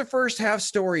comes to first half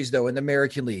stories, though, in the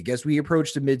American League, as we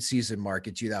approach the midseason mark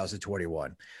in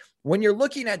 2021, when you're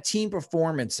looking at team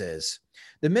performances,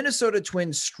 the Minnesota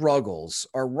Twins struggles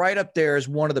are right up there as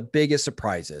one of the biggest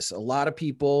surprises. A lot of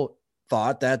people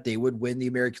thought that they would win the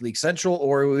American League Central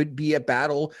or it would be a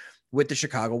battle with the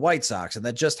Chicago White Sox, and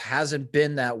that just hasn't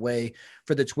been that way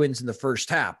for the Twins in the first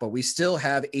half. But we still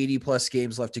have 80-plus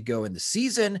games left to go in the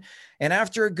season, and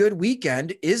after a good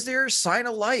weekend, is there a sign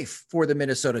of life for the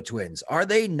Minnesota Twins? Are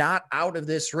they not out of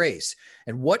this race?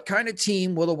 And what kind of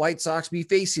team will the White Sox be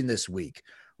facing this week?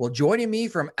 Well, joining me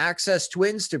from Access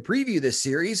Twins to preview this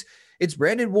series, it's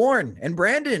Brandon Warren. And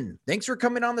Brandon, thanks for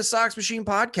coming on the Sox Machine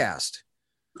podcast.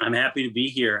 I'm happy to be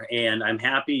here, and I'm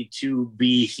happy to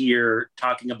be here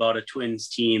talking about a Twins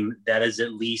team that is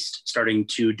at least starting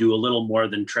to do a little more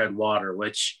than tread water,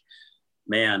 which,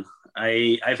 man,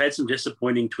 I've had some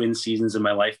disappointing Twins seasons in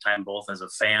my lifetime, both as a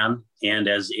fan and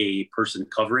as a person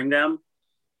covering them.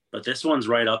 But this one's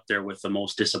right up there with the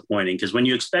most disappointing, because when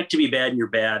you expect to be bad and you're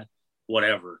bad,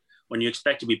 whatever. When you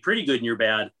expect to be pretty good and you're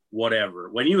bad, whatever.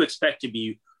 When you expect to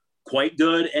be quite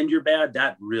good and you're bad,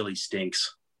 that really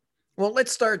stinks. Well,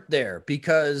 let's start there,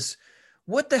 because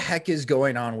what the heck is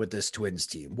going on with this Twins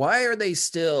team? Why are they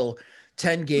still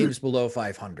 10 games below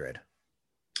 500?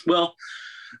 Well,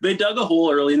 they dug a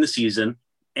hole early in the season,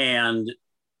 and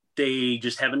they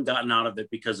just haven't gotten out of it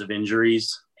because of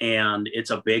injuries, and it's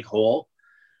a big hole.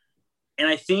 And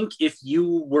I think if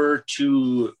you were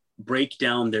to break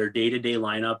down their day-to-day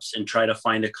lineups and try to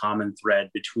find a common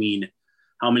thread between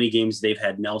how many games they've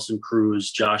had Nelson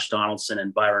Cruz, Josh Donaldson,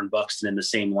 and Byron Buxton in the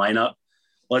same lineup,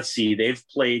 let's see, they've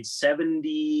played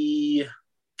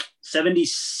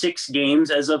 76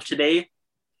 games as of today.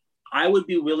 I would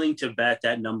be willing to bet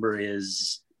that number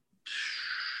is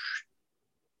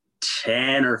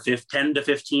 10 to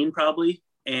 15 probably.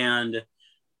 And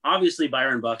obviously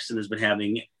Byron Buxton has been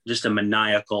having just a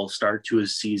maniacal start to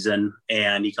his season,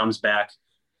 and he comes back,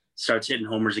 starts hitting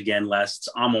homers again, lasts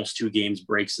almost 2 games,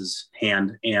 breaks his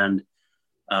hand. And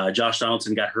Josh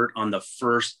Donaldson got hurt on the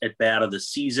first at bat of the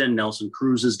season. Nelson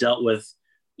Cruz has dealt with,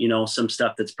 some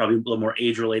stuff that's probably a little more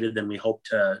age related than we hope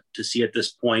to see at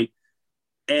this point.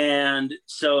 And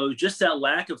so just that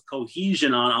lack of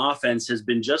cohesion on offense has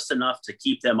been just enough to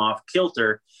keep them off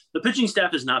kilter. The pitching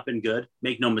staff has not been good.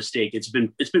 Make no mistake. It's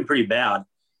been pretty bad,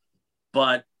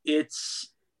 but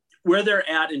it's where they're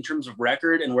at in terms of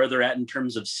record and where they're at in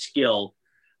terms of skill.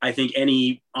 I think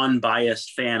any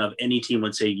unbiased fan of any team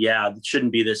would say, yeah, it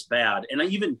shouldn't be this bad. And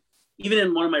even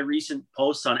in one of my recent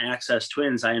posts on Access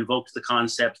Twins, I invoked the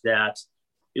concept that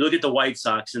you look at the White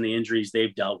Sox and the injuries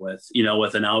they've dealt with,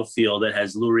 with an outfield that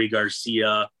has Lurie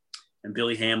Garcia and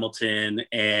Billy Hamilton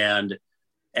and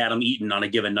Adam Eaton on a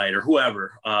given night, or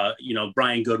whoever,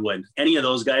 Brian Goodwin, any of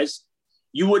those guys,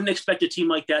 you wouldn't expect a team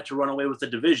like that to run away with the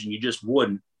division. You just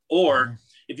wouldn't. Or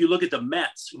if you look at the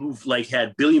Mets, who've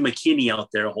had Billy McKinney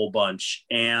out there a whole bunch,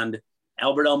 and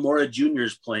Albert Almora Jr.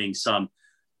 is playing some.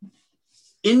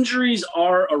 Injuries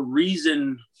are a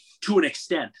reason to an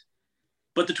extent,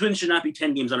 but the Twins should not be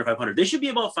 10 games under 500. They should be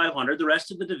about 500. The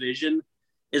rest of the division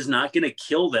is not going to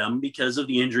kill them because of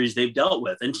the injuries they've dealt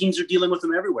with, and teams are dealing with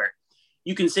them everywhere.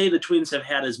 You can say the Twins have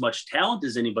had as much talent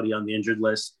as anybody on the injured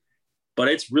list, but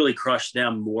it's really crushed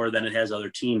them more than it has other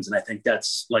teams. And I think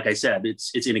that's, like I said,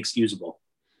 it's inexcusable.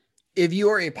 If you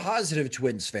are a positive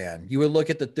Twins fan, you would look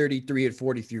at the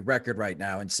 33-43 record right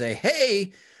now and say,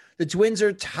 hey, the Twins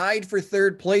are tied for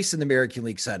third place in the American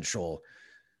League Central.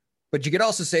 But you could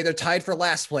also say they're tied for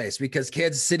last place because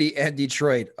Kansas City and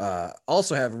Detroit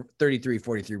also have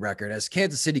 33-43 record as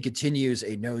Kansas City continues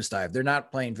a nosedive. They're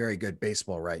not playing very good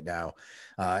baseball right now.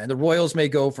 And the Royals may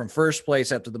go from first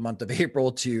place after the month of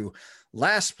April to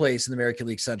last place in the American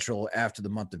League Central after the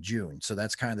month of June. So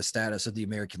that's kind of the status of the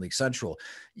American League Central.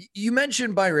 You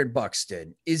mentioned Byron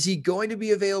Buxton. Is he going to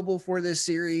be available for this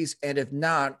series? And if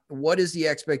not, what is the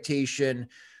expectation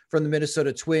from the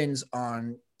Minnesota Twins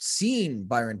on seeing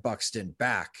Byron Buxton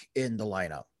back in the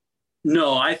lineup?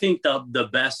 No, I think the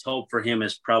best hope for him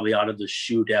is probably out of the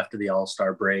chute after the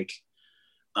All-Star break.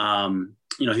 He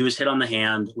was hit on the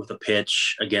hand with a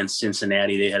pitch against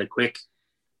Cincinnati. They had a quick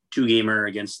 2-gamer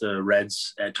against the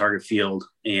Reds at Target Field,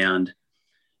 and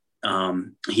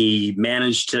he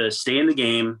managed to stay in the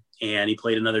game, and he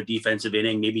played another defensive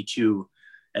inning, maybe 2,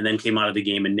 and then came out of the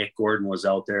game, and Nick Gordon was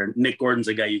out there. Nick Gordon's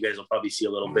a guy you guys will probably see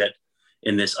a little bit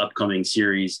in this upcoming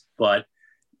series. But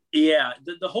yeah,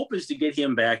 the hope is to get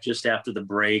him back just after the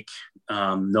break.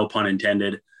 No pun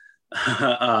intended.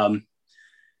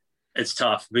 It's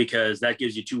tough because that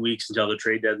gives you 2 weeks until the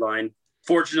trade deadline.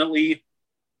 Fortunately,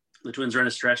 the Twins are in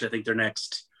a stretch. I think their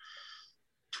next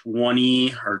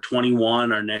 20 or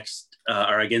 21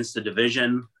 are against the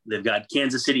division. They've got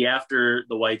Kansas City after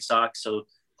the White Sox, so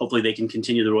hopefully they can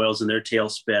continue the Royals in their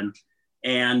tailspin.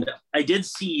 And I did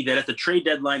see that at the trade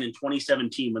deadline in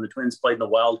 2017, when the Twins played in the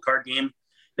wild card game,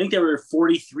 I think they were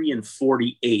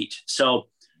 43-48. So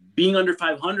being under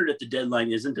 500 at the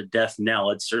deadline isn't a death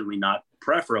knell. It's certainly not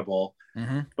preferable.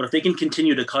 Mm-hmm. But if they can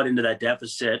continue to cut into that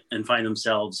deficit and find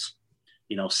themselves,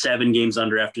 7 games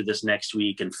under after this next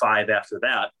week and 5 after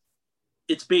that,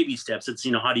 it's baby steps. It's,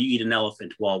 how do you eat an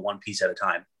elephant? Well, one piece at a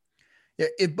time. Yeah,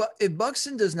 if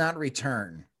Buxton does not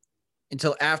return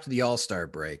until after the All-Star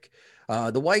break,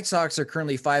 the White Sox are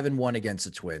currently 5-1 against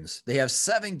the Twins. They have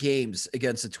 7 games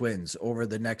against the Twins over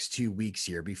the next 2 weeks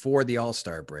here before the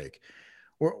All-Star break.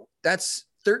 That's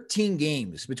 13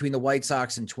 games between the White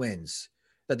Sox and Twins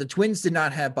that the Twins did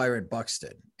not have Byron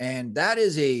Buxton. And that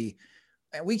is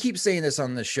and we keep saying this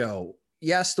on the show.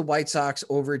 Yes, the White Sox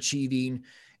overachieving,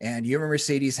 and Yurma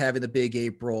Mercedes having the big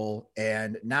April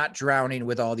and not drowning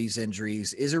with all these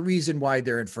injuries is a reason why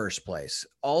they're in first place.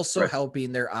 Also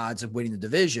helping their odds of winning the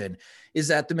division is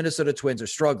that the Minnesota Twins are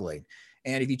struggling.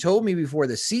 And if you told me before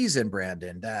the season,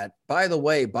 Brandon, that, by the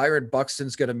way, Byron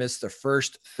Buxton's going to miss the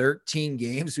first 13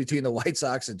 games between the White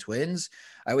Sox and Twins,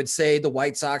 I would say the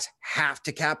White Sox have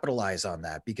to capitalize on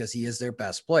that because he is their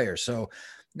best player. So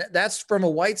that's from a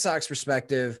White Sox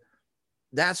perspective.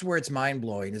 That's where it's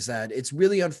mind-blowing, is that it's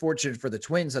really unfortunate for the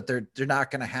Twins that they're not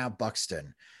going to have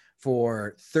Buxton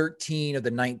for 13 of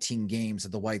the 19 games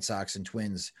that the White Sox and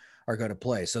Twins are going to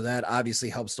play. So that obviously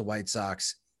helps the White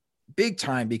Sox big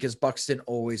time because Buxton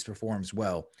always performs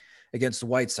well against the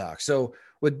White Sox. So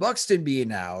with Buxton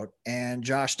being out and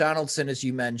Josh Donaldson, as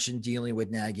you mentioned, dealing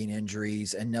with nagging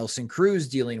injuries, and Nelson Cruz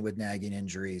dealing with nagging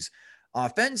injuries,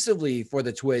 offensively for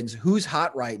the Twins, who's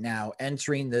hot right now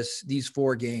entering these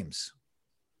 4 games?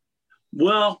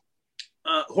 Well,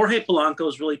 Jorge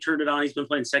Polanco's really turned it on. He's been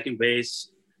playing second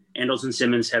base. Andrelton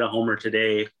Simmons had a homer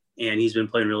today, and he's been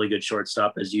playing really good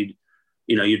shortstop, as you'd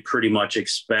pretty much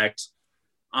expect.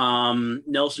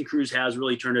 Nelson Cruz has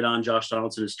really turned it on. Josh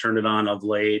Donaldson has turned it on of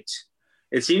late.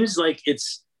 It seems like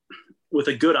it's, with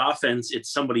a good offense,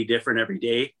 it's somebody different every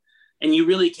day. And you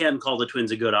really can call the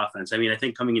Twins a good offense. I mean, I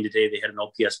think coming in today, they had an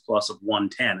OPS plus of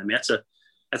 110. I mean, that's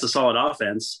a solid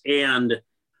offense. And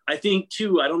I think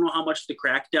too, I don't know how much the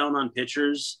crackdown on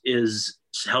pitchers is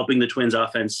helping the Twins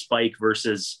offense spike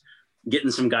versus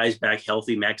getting some guys back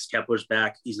healthy. Max Kepler's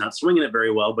back. He's not swinging it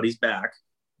very well, but he's back.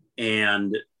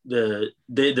 And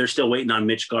they're still waiting on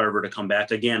Mitch Garver to come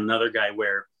back. Again, another guy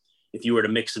where if you were to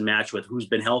mix and match with who's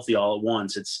been healthy all at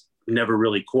once, it's never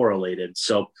really correlated.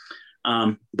 So,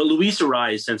 but Luis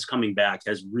Arraez, since coming back,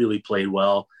 has really played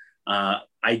well.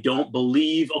 I don't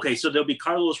believe, okay, so there'll be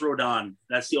Carlos Rodon.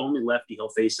 That's the only lefty he'll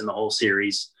face in the whole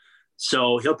series.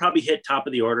 So he'll probably hit top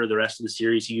of the order the rest of the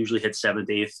series. He usually hits 7th,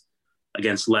 8th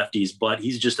against lefties, but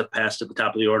he's just a pest at the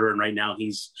top of the order. And right now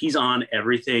he's on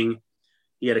everything.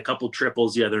 He had a couple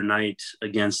triples the other night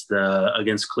against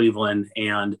Cleveland,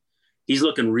 and he's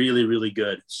looking really, really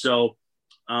good. So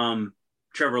Trevor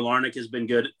Larnach has been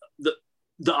good. The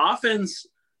offense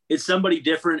is somebody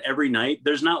different every night.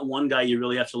 There's not one guy you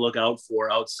really have to look out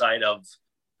for outside of,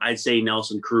 I'd say,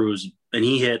 Nelson Cruz. And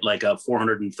he hit like a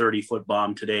 430-foot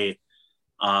bomb today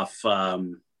off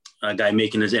a guy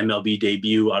making his MLB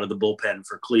debut out of the bullpen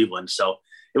for Cleveland. So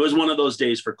it was one of those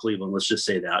days for Cleveland. Let's just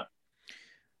say that.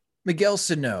 Miguel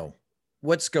Sano,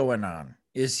 what's going on?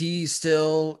 Is he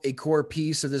still a core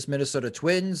piece of this Minnesota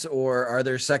Twins, or are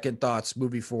there second thoughts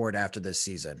moving forward after this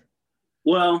season?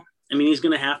 Well, I mean, he's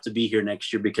going to have to be here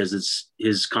next year because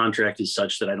his contract is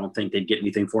such that I don't think they'd get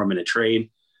anything for him in a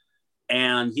trade.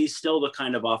 And he's still the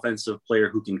kind of offensive player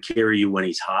who can carry you when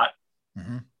he's hot.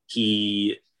 Mm-hmm.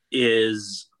 He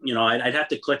is, I'd have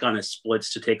to click on his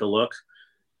splits to take a look.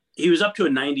 He was up to a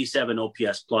 97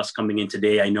 OPS plus coming in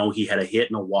today. I know he had a hit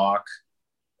and a walk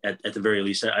at the very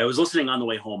least. I was listening on the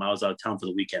way home. I was out of town for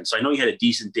the weekend. So I know he had a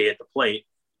decent day at the plate.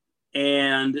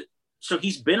 And so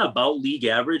he's been about league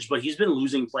average, but he's been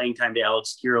losing playing time to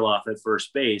Alex Kirilloff at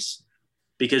first base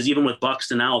because even with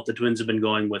Buxton out, the Twins have been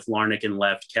going with Larnach in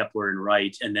left, Kepler in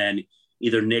right, and then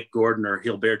either Nick Gordon or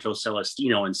Gilberto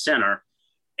Celestino in center.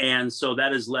 And so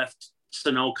that has left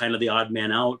Sano kind of the odd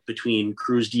man out between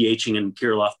Cruz DHing and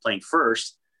Kirilloff playing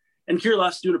first. And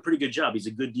Kirilloff's doing a pretty good job. He's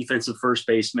a good defensive first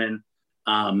baseman.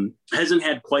 Hasn't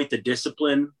had quite the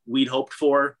discipline we'd hoped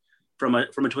for from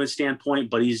a Twins standpoint,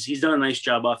 but he's done a nice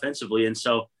job offensively. And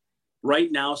so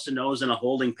right now, Sano's in a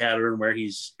holding pattern where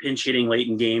he's pinch hitting late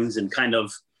in games and kind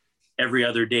of every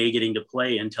other day getting to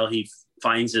play until he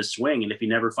finds his swing. And if he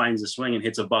never finds the swing and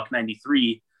hits a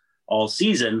 $193 all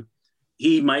season,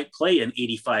 he might play in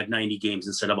 85, 90 games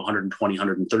instead of 120,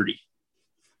 130.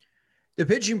 The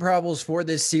pitching probables for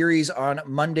this series on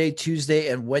Monday, Tuesday,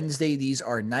 and Wednesday. These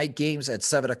are night games at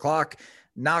 7:00.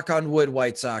 Knock on wood,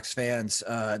 White Sox fans,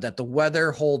 that the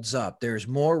weather holds up. There's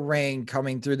more rain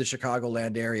coming through the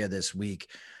Chicagoland area this week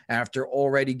after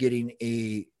already getting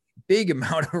a big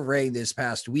amount of rain this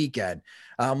past weekend.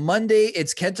 Monday,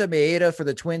 it's Kenta Maeda for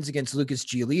the Twins against Lucas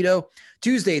Giolito.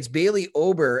 Tuesday, it's Bailey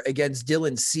Ober against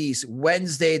Dylan Cease.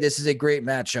 Wednesday, this is a great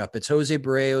matchup. It's Jose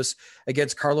Barrios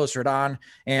against Carlos Rodon.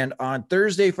 And on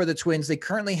Thursday for the Twins, they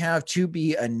currently have to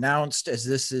be announced, as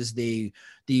this is the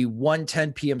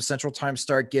 1:10 p.m. Central Time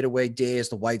start getaway day as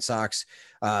the White Sox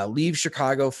leave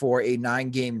Chicago for a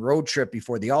 9-game road trip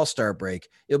before the All-Star break.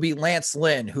 It'll be Lance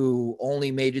Lynn, who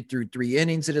only made it through 3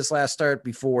 innings in his last start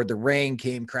before the rain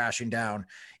came crashing down,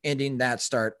 ending that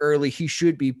start early. He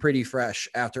should be pretty fresh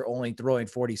after only throwing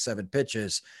 47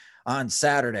 pitches on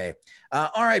Saturday.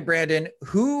 All right, Brandon,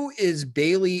 who is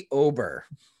Bailey Ober?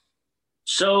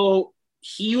 So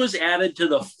he was added to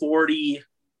the 40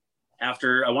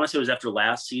 after, I want to say it was after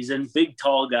last season. Big,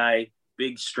 tall guy,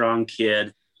 big, strong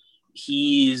kid.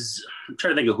 I'm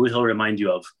trying to think of who he'll remind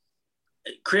you of.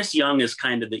 Chris Young is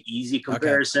kind of the easy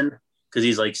comparison because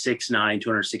he's like 6'9",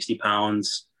 260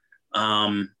 pounds.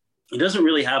 He doesn't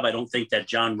really have, I don't think, that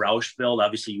John Roush build.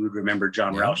 Obviously, you would remember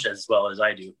John Roush as well as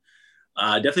I do.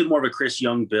 Definitely more of a Chris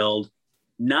Young build.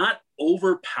 Not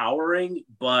overpowering,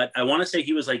 but I want to say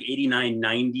he was like 89,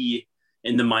 90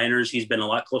 in the minors. He's been a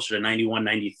lot closer to 91,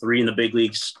 93 in the big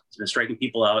leagues. He's been striking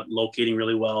people out, locating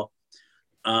really well.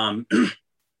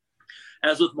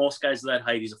 As with most guys of that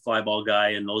height, he's a fly ball guy,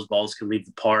 and those balls can leave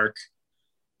the park.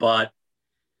 But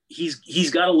he's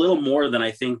got a little more than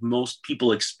I think most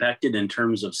people expected in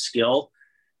terms of skill.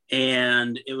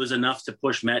 And it was enough to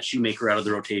push Matt Shoemaker out of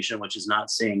the rotation, which is not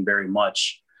saying very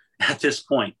much at this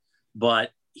point.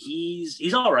 But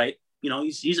he's all right. You know,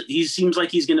 he seems like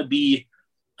he's going to be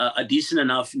a decent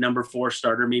enough number 4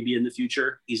 starter maybe in the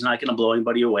future. He's not going to blow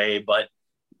anybody away, but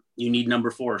you need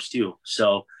number 4s too.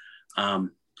 So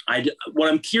what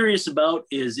I'm curious about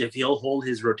is if he'll hold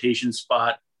his rotation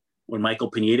spot when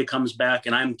Michael Pineda comes back.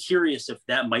 And I'm curious if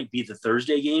that might be the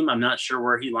Thursday game. I'm not sure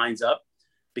where he lines up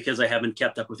because I haven't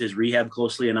kept up with his rehab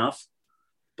closely enough.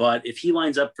 But if he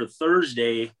lines up for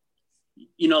Thursday,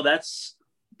 you know, that's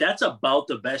about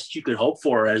the best you could hope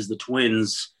for as the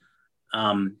Twins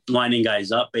lining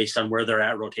guys up based on where they're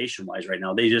at rotation wise right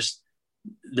now.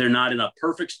 They're not in a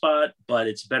perfect spot, but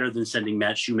it's better than sending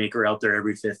Matt Shoemaker out there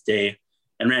every 5th day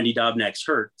and Randy Dobnak's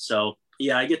hurt. So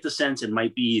yeah, I get the sense it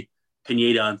might be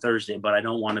Pineda on Thursday, but I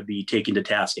don't want to be taken to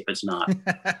task if it's not.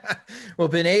 Well,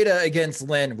 Pineda against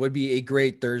Lynn would be a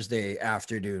great Thursday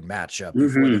afternoon matchup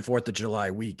before the 4th of July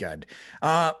weekend.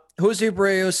 Jose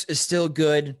Barrios is still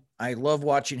good. I love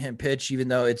watching him pitch, even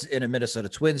though it's in a Minnesota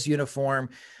Twins uniform.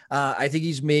 I think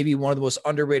he's maybe one of the most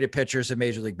underrated pitchers in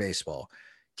Major League Baseball.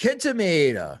 Kenta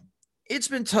Maeda, it's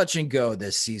been touch and go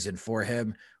this season for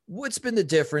him. What's been the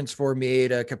difference for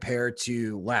Maeda compared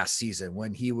to last season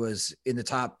when he was in the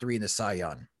top 3 in the Cy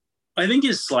Young? I think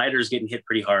his slider is getting hit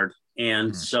pretty hard.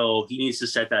 And so he needs to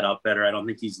set that up better. I don't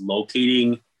think he's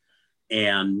locating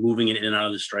and moving it in and out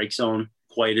of the strike zone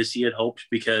quite as he had hoped,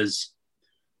 because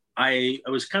I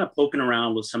was kind of poking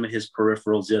around with some of his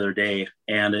peripherals the other day.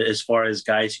 And as far as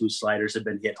guys whose sliders have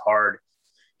been hit hard,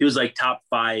 he was like top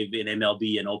 5 in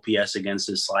MLB and OPS against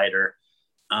his slider.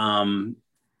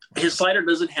 His slider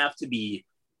doesn't have to be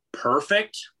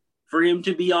perfect for him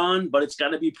to be on, but it's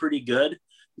got to be pretty good.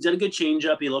 He's got a good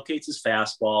changeup. He locates his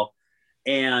fastball.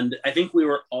 And I think we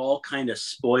were all kind of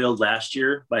spoiled last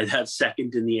year by that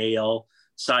second in the AL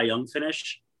Cy Young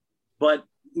finish. But,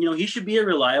 you know, he should be a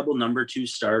reliable number 2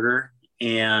 starter.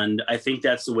 And I think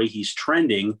that's the way he's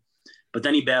trending. But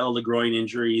then he battled a groin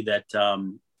injury that,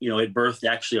 you know, it birthed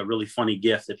actually a really funny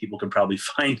GIF that people can probably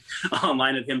find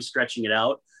online of him stretching it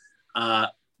out.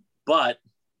 But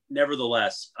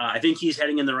nevertheless, I think he's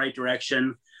heading in the right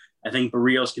direction. I think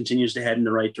Barrios continues to head in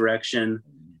the right direction.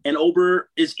 And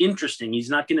Ober is interesting. He's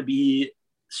not going to be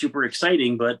super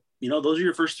exciting, but, you know, those are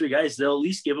your first 3 guys. They'll at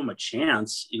least give him a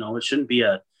chance. You know, it shouldn't be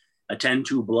a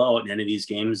 10-2 blowout in any of these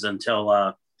games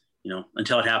until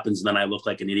it happens. And then I look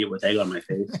like an idiot with egg on my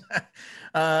face.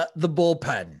 The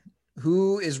bullpen.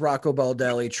 Who is Rocco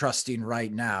Baldelli trusting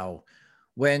right now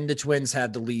when the Twins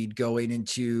have the lead going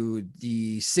into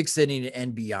the 6th inning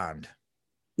and beyond?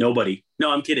 Nobody.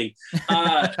 No, I'm kidding.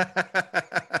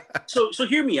 So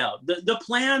hear me out. The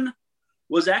plan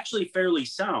was actually fairly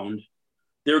sound.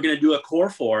 They were going to do a core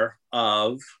 4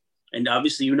 of, and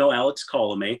obviously, you know, Alex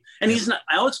Colomé, and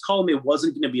Alex Colomé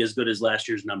wasn't going to be as good as last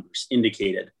year's numbers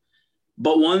indicated.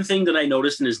 But one thing that I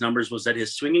noticed in his numbers was that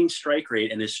his swinging strike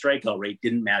rate and his strikeout rate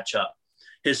didn't match up.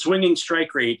 His swinging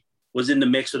strike rate was in the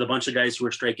mix with a bunch of guys who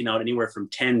were striking out anywhere from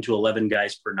 10 to 11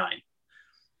 guys per 9.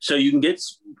 So you can get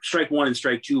strike 1 and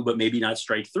strike 2, but maybe not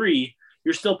strike 3.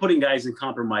 You're still putting guys in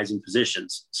compromising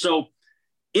positions. So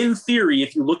in theory,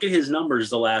 if you look at his numbers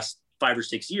the last 5 or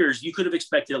 6 years, you could have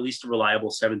expected at least a reliable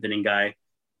 7th inning guy.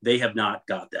 They have not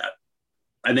got that.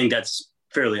 I think that's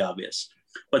fairly obvious.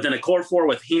 But then a core 4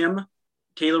 with him,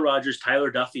 Taylor Rogers, Tyler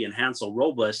Duffy, and Hansel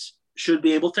Robles should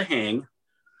be able to hang.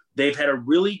 They've had a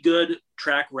really good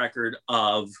track record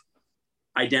of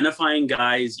identifying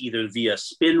guys either via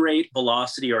spin rate,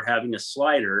 velocity, or having a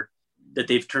slider that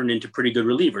they've turned into pretty good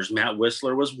relievers. Matt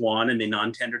Whistler was one, and they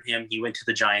non-tendered him. He went to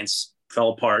the Giants, fell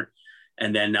apart,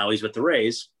 and then now he's with the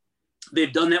Rays.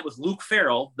 They've done that with Luke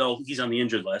Farrell, though he's on the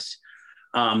injured list.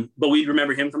 But we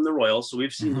remember him from the Royals, so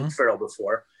we've seen Luke Farrell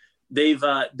before. They've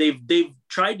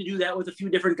tried to do that with a few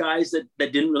different guys that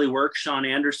didn't really work. Sean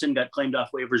Anderson got claimed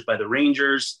off waivers by the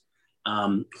Rangers.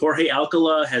 Jorge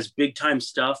Alcala has big time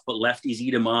stuff, but lefties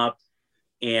eat him up,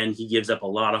 and he gives up a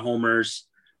lot of homers.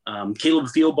 Caleb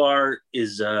Thielbar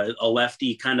is a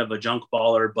lefty, kind of a junk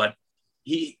baller, but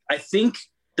I think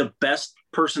the best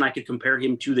person I could compare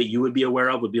him to that you would be aware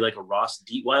of would be like a Ross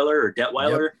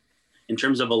Detweiler in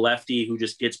terms of a lefty who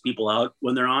just gets people out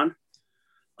when they're on.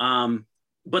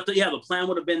 But the plan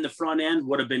would have been the front end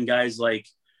would have been guys like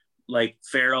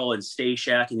Farrell and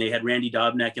Stashak, and they had Randy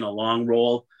Dobnak in a long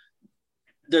roll.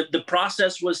 The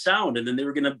process was sound, and then they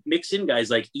were going to mix in guys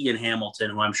like Ian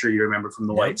Hamilton, who I'm sure you remember from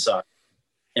the White Sox,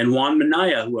 and Juan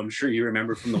Minaya, who I'm sure you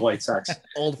remember from the White Sox.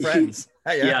 Old friends.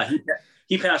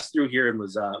 He passed through here and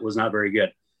was not very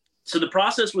good. So the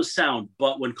process was sound,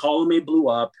 but when Colomé blew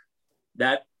up,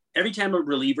 that every time a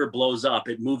reliever blows up,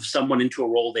 it moves someone into a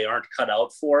role they aren't cut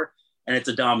out for, and it's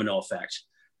a domino effect.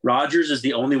 Rogers is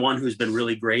the only one who's been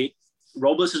really great.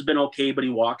 Robles has been okay, but he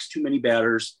walks too many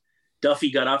batters.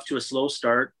 Duffy got off to a slow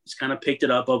start. He's kind of picked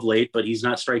it up of late, but he's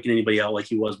not striking anybody out like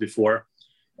he was before.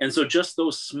 And so just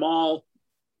those small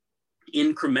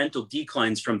incremental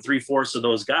declines from 3/4 of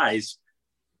those guys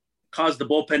caused the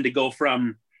bullpen to go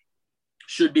from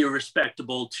should be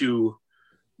respectable to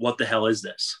what the hell is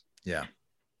this? Yeah.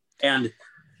 And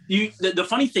the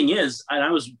funny thing is, and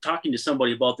I was talking to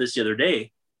somebody about this the other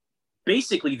day,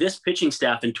 basically this pitching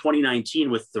staff in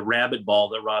 2019 with the rabbit ball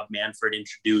that Rob Manfred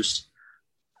introduced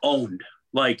owned.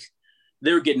 Like,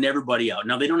 they were getting everybody out.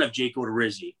 Now, they don't have Jake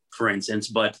Odorizzi, for instance,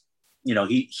 but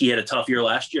he had a tough year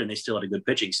last year and they still had a good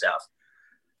pitching staff.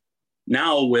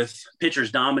 Now, with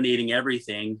pitchers dominating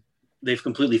everything, they've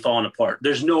completely fallen apart.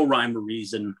 There's no rhyme or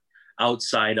reason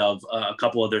outside of a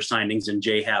couple of their signings, and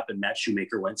Jay Happ and Matt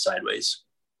Shoemaker went sideways.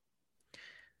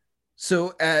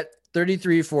 So at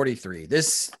 33-43,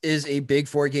 this is a big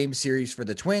 4-game series for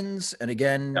the Twins. And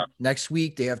again, next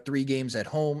week, they have 3 games at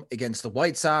home against the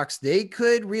White Sox. They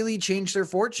could really change their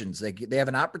fortunes. They have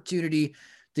an opportunity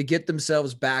to get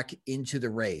themselves back into the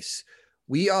race.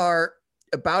 We are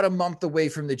about a month away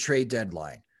from the trade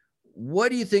deadline. What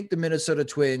do you think the Minnesota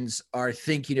Twins are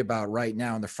thinking about right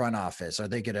now in the front office? Are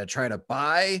they going to try to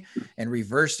buy and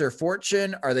reverse their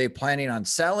fortune? Are they planning on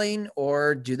selling,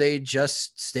 or do they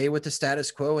just stay with the status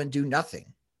quo and do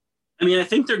nothing? I mean, I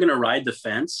think they're going to ride the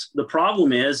fence. The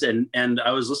problem is, and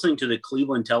I was listening to the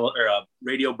Cleveland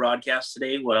radio broadcast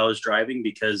today while I was driving,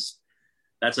 because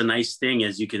that's a nice thing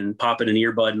is you can pop in an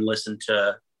earbud and listen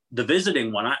to the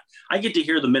visiting one. I get to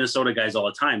hear the Minnesota guys all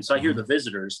the time. So I hear the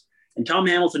visitors. And Tom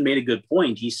Hamilton made a good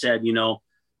point. He said,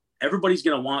 everybody's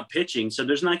going to want pitching, so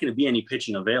there's not going to be any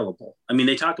pitching available. I mean,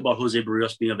 they talk about Jose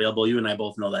Barrios being available. You and I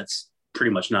both know that's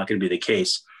pretty much not going to be the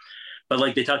case. But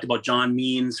like they talked about John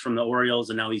Means from the Orioles,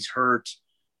 and now he's hurt.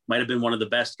 Might have been one of the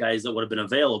best guys that would have been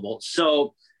available.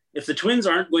 So if the Twins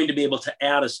aren't going to be able to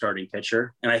add a starting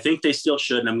pitcher, and I think they still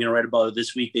should, and I'm going to write about it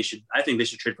this week, I think they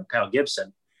should trade for Kyle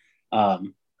Gibson.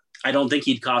 I don't think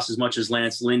he'd cost as much as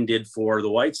Lance Lynn did for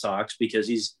the White Sox, because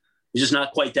he's just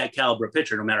not quite that caliber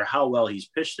pitcher, no matter how well he's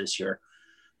pitched this year.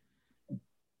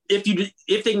 If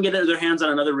they can get their hands on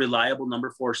another reliable number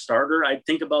 4 starter, I'd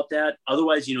think about that.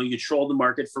 Otherwise, you troll the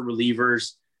market for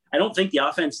relievers. I don't think the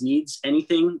offense needs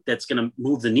anything that's going to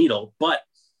move the needle. But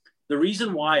the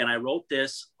reason why, and I wrote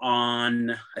this on,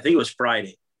 I think it was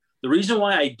Friday, the reason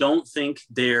why I don't think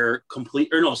they're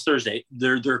it's Thursday,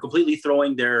 they're completely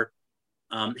throwing their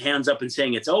hands up and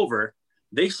saying it's over.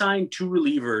 They signed 2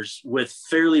 relievers with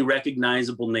fairly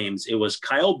recognizable names. It was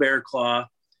Kyle Bearclaw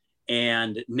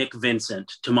and Nick Vincent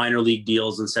to minor league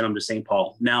deals and sent them to St.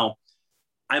 Paul. Now,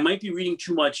 I might be reading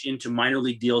too much into minor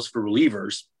league deals for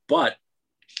relievers, but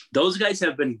those guys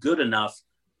have been good enough,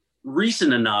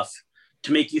 recent enough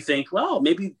to make you think, well,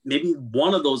 maybe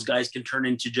one of those guys can turn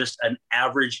into just an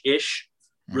average-ish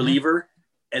reliever.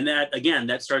 And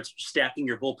that starts stacking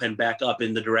your bullpen back up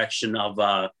in the direction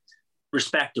of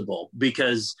respectable,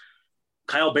 because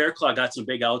Kyle Bearclaw got some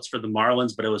big outs for the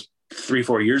Marlins, but it was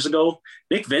 3-4 years ago.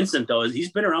 Nick Vincent, though,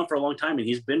 he's been around for a long time and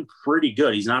he's been pretty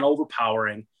good. He's not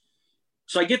overpowering.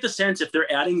 So I get the sense if they're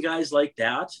adding guys like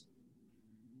that,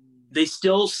 they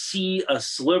still see a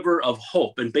sliver of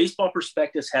hope. And Baseball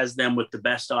Prospectus has them with the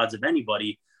best odds of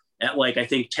anybody at I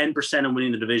think 10% of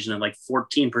winning the division and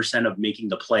 14% of making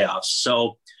the playoffs.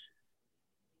 So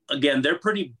again, they're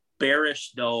pretty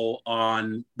bearish though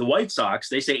on the White Sox.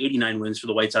 They say 89 wins for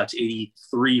the White Sox,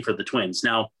 83 for the Twins.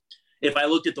 Now, if I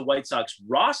looked at the White Sox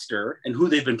roster and who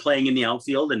they've been playing in the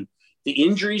outfield and the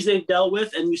injuries they've dealt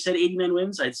with, and you said 89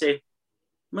 wins, I'd say,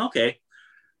 okay.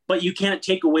 But you can't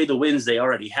take away the wins they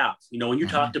already have. When you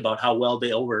talked about how well they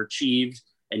overachieved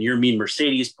and your mean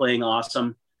Mercedes playing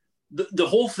awesome, the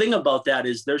whole thing about that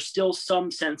is there's still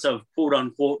some sense of quote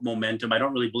unquote momentum. I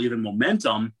don't really believe in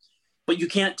momentum, but you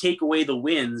can't take away the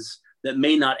wins that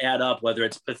may not add up, whether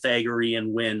it's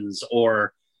Pythagorean wins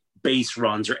or base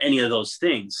runs or any of those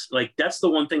things. Like, that's the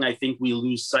one thing I think we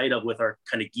lose sight of with our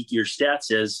kind of geekier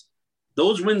stats is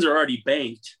those wins are already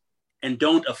banked and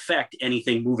don't affect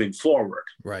anything moving forward.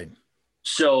 Right.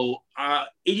 So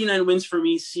 89 wins for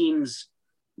me seems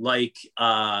like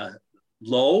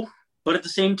low, but at the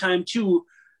same time too,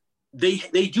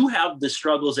 they do have the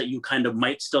struggles that you kind of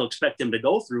might still expect them to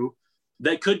go through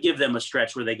that could give them a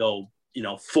stretch where they go,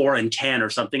 4-10 or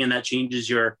something. And that changes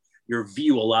your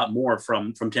view a lot more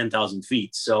from 10,000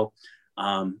 feet. So,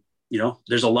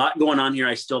 there's a lot going on here.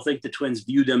 I still think the Twins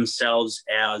view themselves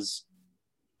as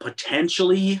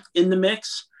potentially in the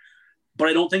mix, but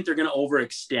I don't think they're going to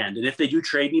overextend. And if they do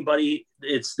trade anybody,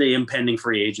 it's the impending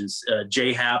free agents.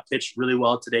 Jay Happ pitched really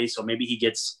well today. So maybe he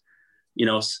gets,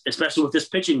 especially with this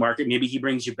pitching market, maybe he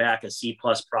brings you back a C+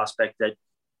 prospect that,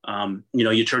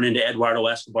 you turn into Eduardo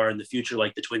Escobar in the future,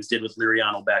 like the Twins did with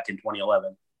Liriano back in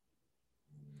 2011.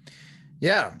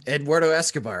 Yeah, Eduardo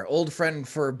Escobar, old friend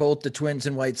for both the Twins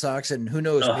and White Sox, and who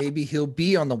knows, maybe he'll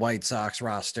be on the White Sox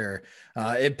roster.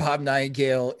 If Bob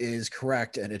Nightingale is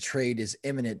correct and a trade is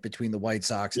imminent between the White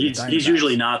Sox and the Diamondbacks. He's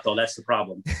usually not, though. That's the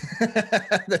problem.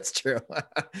 That's true.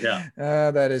 Yeah.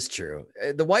 That is true.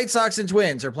 The White Sox and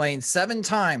Twins are playing 7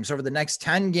 times over the next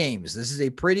 10 games. This is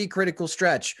a pretty critical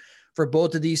stretch for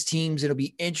both of these teams. It'll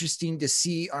be interesting to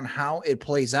see on how it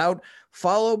plays out.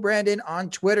 Follow Brandon on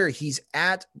Twitter. He's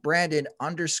at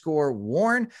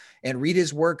Brandon_Warren, and read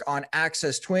his work on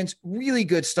Access Twins. Really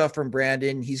good stuff from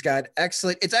Brandon. He's got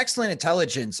excellent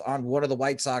intelligence on one of the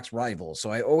White Sox rivals. So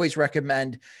I always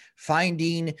recommend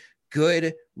finding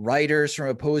good writers from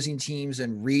opposing teams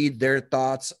and read their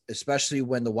thoughts, especially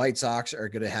when the White Sox are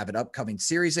going to have an upcoming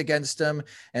series against them.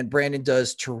 And Brandon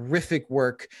does terrific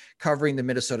work covering the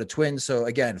Minnesota Twins. So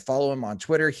again, follow him on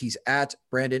Twitter. He's at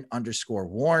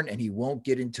Brandon_Warren, and he won't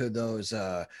get into those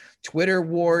Twitter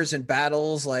wars and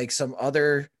battles like some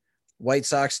other White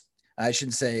Sox, I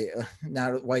shouldn't say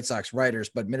not White Sox writers,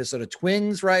 but Minnesota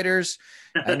Twins writers.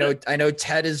 I know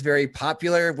Ted is very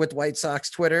popular with White Sox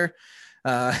Twitter.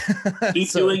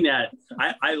 Keep doing that.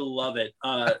 I love it.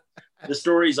 The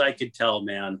stories I could tell,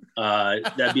 man.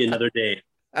 That'd be another day.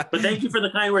 But thank you for the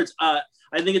kind words. I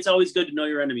think it's always good to know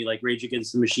your enemy, like Rage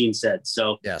Against the Machine said.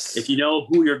 So yes, if you know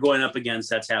who you're going up against,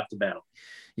 that's half the battle.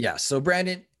 Yeah. So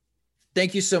Brandon,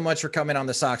 thank you so much for coming on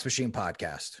the Sox Machine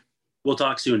podcast. We'll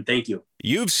talk soon. Thank you.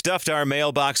 You've stuffed our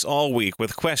mailbox all week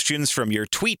with questions from your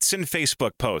tweets and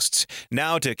Facebook posts.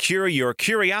 Now, to cure your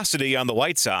curiosity on the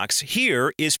White Sox,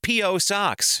 here is P.O.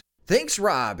 Sox. Thanks,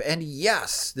 Rob. And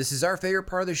yes, this is our favorite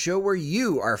part of the show where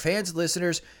you, our fans and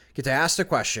listeners, get to ask the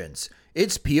questions.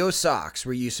 It's P.O. Sox,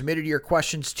 where you submitted your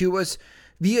questions to us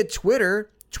via Twitter.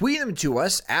 Tweet them to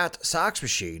us at Sox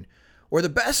Machine, or the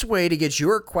best way to get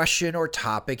your question or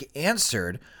topic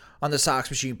answered on the Sox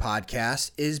Machine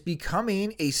podcast is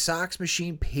becoming a Sox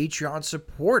Machine Patreon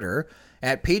supporter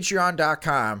at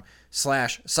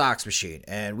patreon.com/Sox Machine.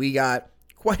 And we got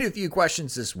quite a few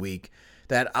questions this week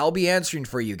that I'll be answering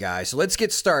for you guys. So let's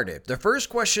get started. The first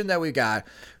question that we got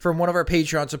from one of our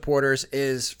Patreon supporters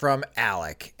is from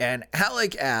Alec. And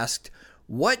Alec asked,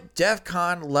 what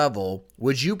DEFCON level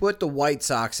would you put the White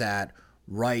Sox at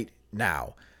right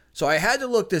now? So I had to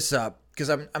look this up, because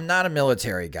I'm not a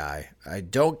military guy. I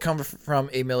don't come from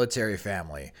a military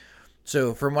family.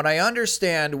 So from what I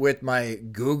understand with my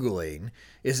Googling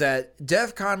is that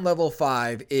DEFCON level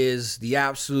 5 is the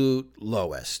absolute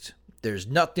lowest. There's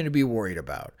nothing to be worried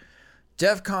about.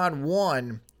 DEFCON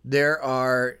 1, there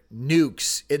are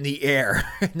nukes in the air.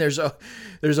 There's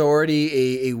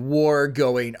already a war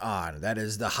going on. That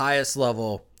is the highest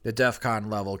level the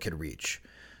DEFCON level can reach.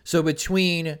 So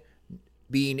between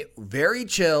being very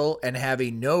chill and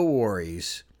having no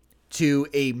worries to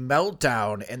a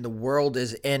meltdown and the world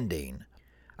is ending,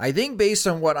 I think based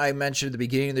on what I mentioned at the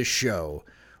beginning of the show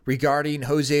regarding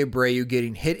Jose Abreu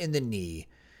getting hit in the knee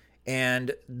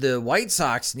and the White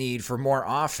Sox need for more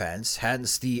offense,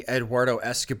 hence the Eduardo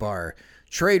Escobar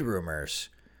trade rumors,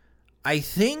 I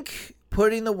think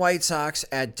putting the White Sox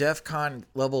at DEFCON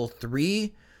level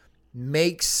 3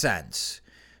 makes sense.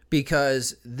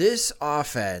 Because this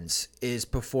offense is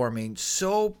performing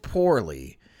so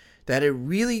poorly that it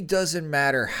really doesn't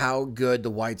matter how good the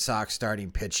White Sox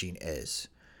starting pitching is.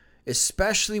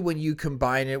 Especially when you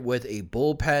combine it with a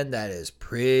bullpen that is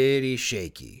pretty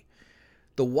shaky.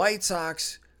 The White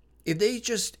Sox, if they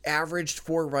just averaged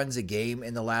 4 runs a game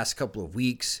in the last couple of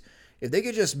weeks, if they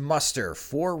could just muster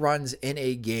 4 runs in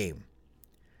a game,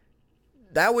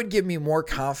 that would give me more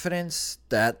confidence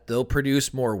that they'll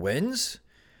produce more wins.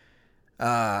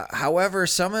 However,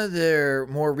 some of their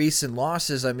more recent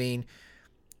losses, I mean,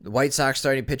 the White Sox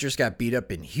starting pitchers got beat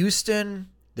up in Houston.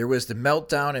 There was the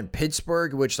meltdown in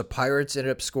Pittsburgh, in which the Pirates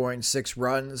ended up scoring 6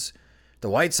 runs. The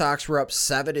White Sox were up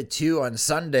 7-2 on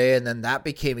Sunday, and then that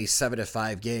became a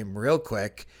 7-5 game real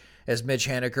quick as Mitch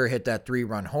Haniger hit that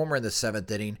 3-run homer in the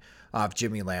 7th inning off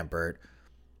Jimmy Lambert.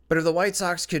 But if the White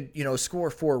Sox could,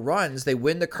 score 4 runs, they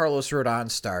win the Carlos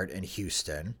Rodon start in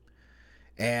Houston.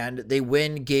 And they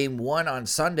win Game 1 on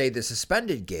Sunday, the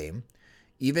suspended game.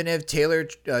 Even if Taylor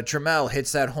Trammell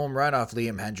hits that home run off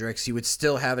Liam Hendriks, he would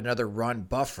still have another run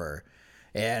buffer.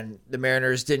 And the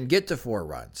Mariners didn't get to 4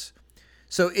 runs.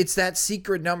 So it's that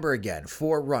secret number again,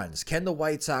 4 runs. Can the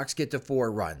White Sox get to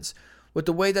 4 runs? With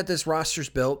the way that this roster's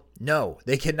built, no,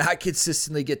 they cannot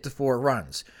consistently get to 4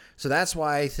 runs. So that's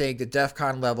why I think the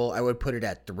DEFCON level, I would put it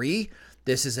at 3.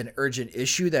 This is an urgent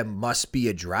issue that must be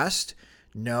addressed.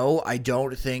 No, I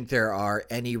don't think there are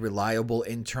any reliable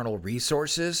internal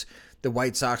resources the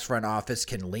White Sox front office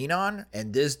can lean on,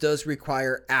 and this does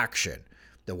require action.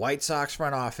 The White Sox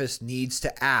front office needs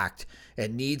to act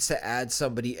and needs to add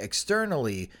somebody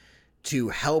externally to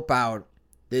help out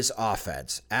this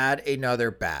offense. Add another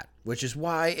bat, which is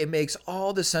why it makes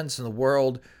all the sense in the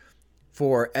world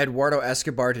for Eduardo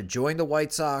Escobar to join the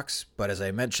White Sox. But as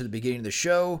I mentioned at the beginning of the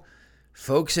show,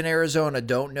 folks in Arizona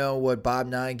don't know what Bob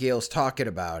Nightingale's talking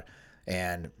about.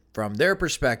 And from their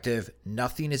perspective,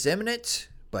 nothing is imminent,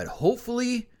 but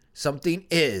hopefully something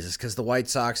is, because the White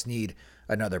Sox need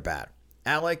another bat.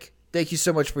 Alec, thank you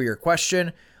so much for your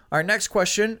question. Our next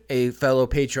question, a fellow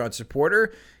Patreon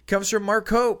supporter, comes from Mark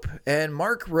Hope. And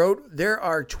Mark wrote, there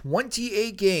are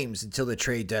 28 games until the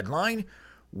trade deadline.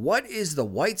 What is the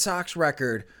White Sox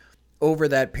record over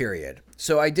that period?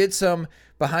 So I did some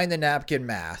behind the napkin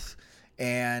math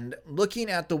and looking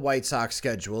at the White Sox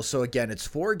schedule. So again, it's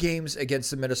 4 games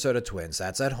against the Minnesota Twins.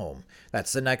 That's at home.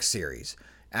 That's the next series.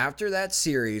 After that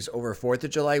series, over 4th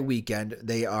of July weekend,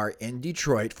 they are in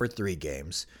Detroit for 3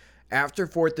 games. After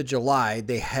 4th of July,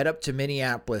 they head up to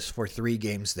Minneapolis for 3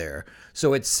 games there.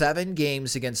 So it's 7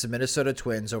 games against the Minnesota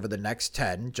Twins over the next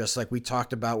 10, just like we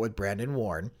talked about with Brandon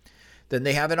Warren. Then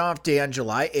they have an off day on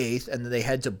July 8th, and then they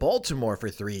head to Baltimore for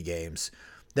 3 games.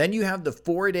 Then you have the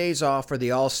 4 days off for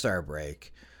the All-Star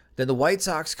break. Then the White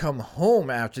Sox come home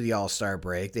after the All-Star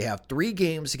break. They have 3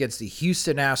 games against the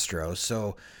Houston Astros,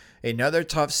 so another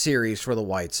tough series for the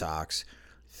White Sox.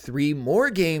 3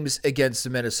 more games against the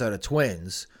Minnesota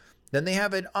Twins. Then they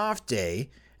have an off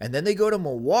day, and then they go to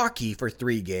Milwaukee for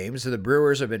 3 games. So the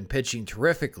Brewers have been pitching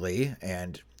terrifically,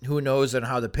 and who knows on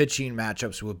how the pitching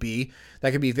matchups will be.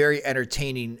 That could be very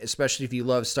entertaining, especially if you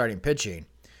love starting pitching.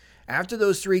 After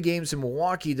those 3 games in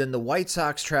Milwaukee, then the White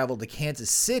Sox travel to Kansas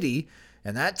City,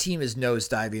 and that team is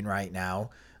nosediving right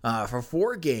now for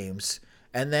 4 games.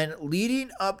 And then leading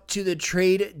up to the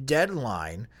trade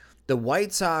deadline, the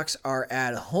White Sox are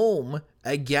at home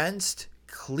against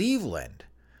Cleveland.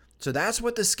 So that's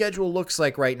what the schedule looks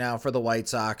like right now for the White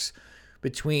Sox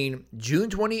between June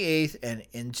 28th and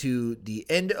into the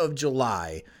end of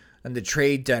July and the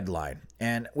trade deadline.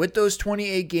 And with those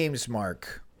 28 games,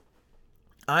 Mark,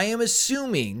 I am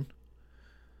assuming,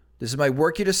 this is my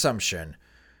working assumption,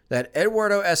 that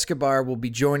Eduardo Escobar will be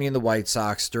joining the White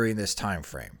Sox during this time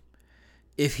frame.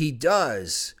 If he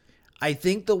does, I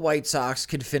think the White Sox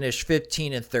could finish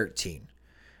 15-13.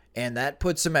 And that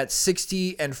puts them at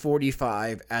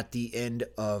 60-45 at the end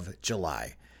of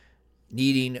July.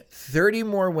 Needing 30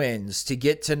 more wins to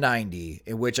get to 90,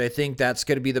 in which I think that's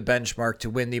going to be the benchmark to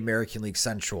win the American League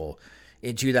Central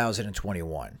in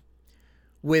 2021.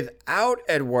 Without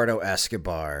Eduardo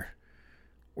Escobar,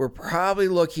 we're probably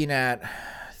looking at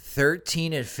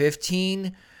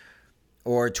 13-15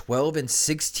 or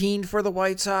 12-16 for the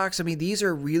White Sox. I mean, these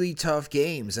are really tough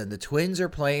games, and the Twins are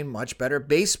playing much better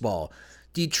baseball.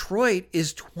 Detroit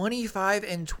is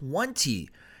 25-20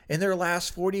 in their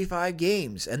last 45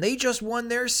 games, and they just won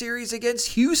their series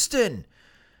against Houston.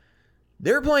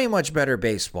 They're playing much better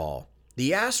baseball.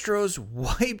 The Astros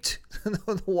wiped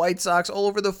the White Sox all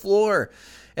over the floor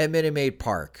at Minute Maid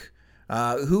Park.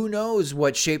 Who knows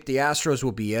what shape the Astros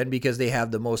will be in, because they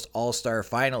have the most all-star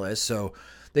finalists, so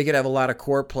they could have a lot of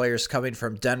core players coming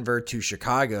from Denver to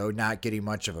Chicago, not getting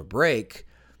much of a break.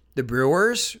 The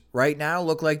Brewers right now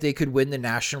look like they could win the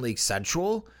National League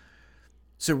Central.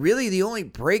 So really the only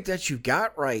break that you've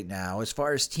got right now as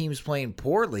far as teams playing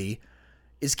poorly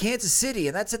is Kansas City,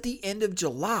 and that's at the end of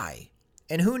July.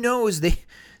 And who knows, they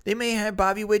may have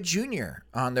Bobby Witt Jr.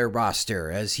 on their roster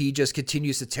as he just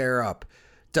continues to tear up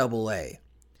Double-A.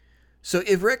 So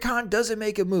if Rick Hahn doesn't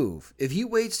make a move, if he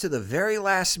waits to the very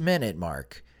last minute,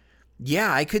 Mark,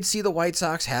 yeah, I could see the White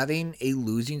Sox having a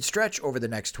losing stretch over the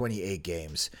next 28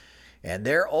 games. And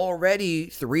they're already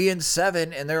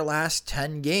 3-7 in their last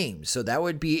 10 games. So that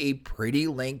would be a pretty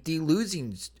lengthy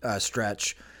losing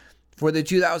stretch for the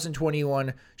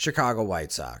 2021 Chicago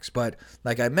White Sox. But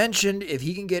like I mentioned, if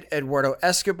he can get Eduardo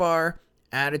Escobar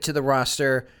added to the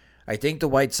roster, I think the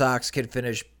White Sox can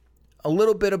finish a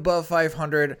little bit above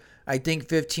 500. I think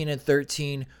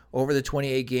 15-13 over the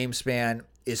 28 game span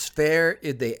is fair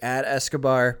if they add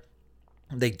Escobar.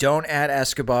 If they don't add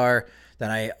Escobar,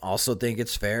 then I also think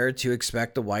it's fair to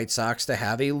expect the White Sox to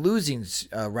have a losing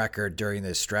record during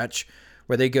this stretch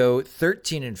where they go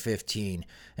 13-15,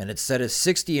 and instead of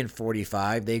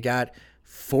 60-45, they got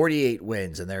 48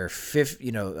 wins, and they're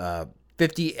 58. They'll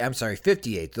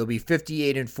be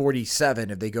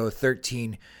 58-47 if they go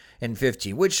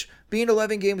 13-15, which being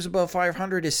 11 games above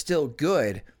 500 is still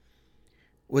good.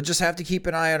 We'll just have to keep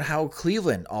an eye on how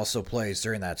Cleveland also plays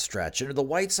during that stretch. And if the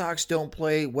White Sox don't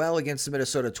play well against the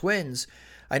Minnesota Twins,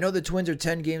 I know the Twins are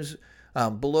 10 games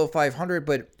below 500,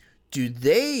 but do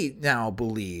they now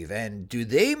believe and do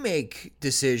they make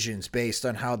decisions based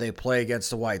on how they play against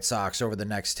the White Sox over the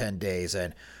next 10 days?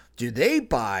 And do they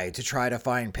buy to try to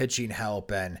find pitching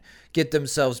help and get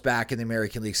themselves back in the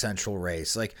American League Central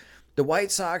race? Like, the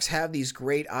White Sox have these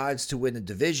great odds to win the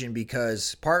division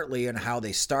because partly on how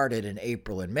they started in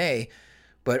April and May,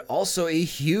 but also a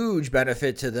huge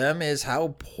benefit to them is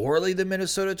how poorly the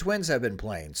Minnesota Twins have been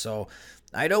playing. So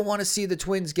I don't want to see the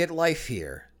Twins get life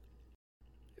here.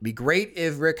 It'd be great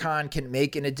if Rick Hahn can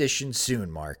make an addition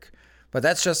soon, Mark, but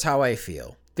that's just how I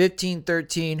feel.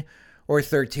 15-13 or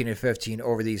 13-15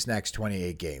 over these next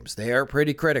 28 games. They are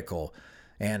pretty critical,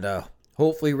 and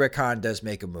hopefully Rick Hahn does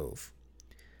make a move.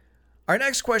 Our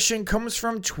next question comes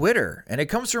from Twitter, and it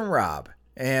comes from Rob.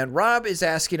 And Rob is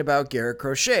asking about Garrett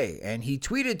Crochet, and he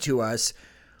tweeted to us,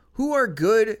 who are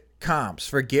good comps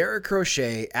for Garrett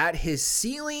Crochet at his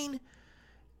ceiling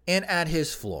and at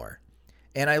his floor?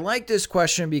 And I like this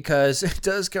question because it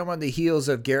does come on the heels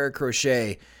of Garrett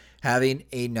Crochet having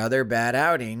another bad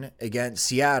outing against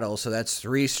Seattle. So that's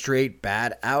 3 straight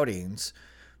bad outings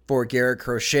for Garrett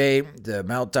Crochet. The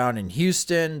meltdown in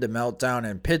Houston, the meltdown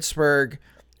in Pittsburgh,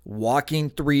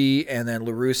 walking 3, and then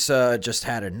La Russa just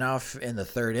had enough in the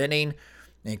 3rd inning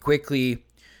and quickly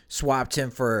swapped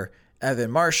him for Evan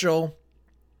Marshall.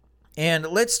 And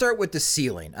let's start with the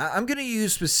ceiling. I'm going to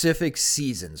use specific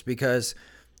seasons because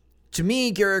to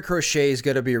me, Garrett Crochet is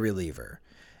going to be a reliever.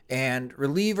 And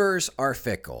relievers are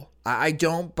fickle. I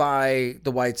don't buy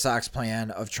the White Sox plan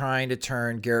of trying to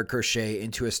turn Garrett Crochet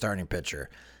into a starting pitcher.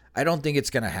 I don't think it's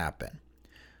going to happen.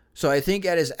 So I think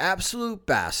at his absolute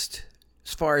best,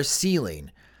 as far as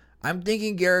ceiling, I'm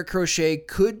thinking Garrett Crochet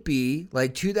could be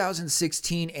like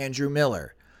 2016 Andrew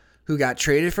Miller, who got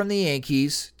traded from the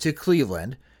Yankees to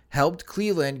Cleveland, helped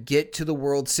Cleveland get to the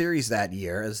World Series that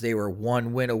year as they were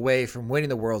 1 win away from winning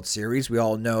the World Series. We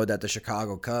all know that the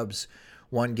Chicago Cubs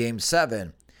won Game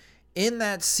 7. In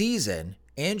that season,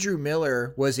 Andrew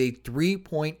Miller was a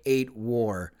 3.8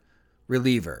 WAR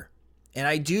reliever. And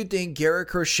I do think Garrett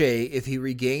Crochet, if he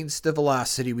regains the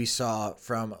velocity we saw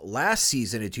from last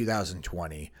season in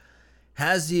 2020,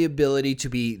 has the ability to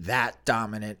be that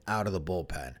dominant out of the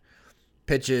bullpen.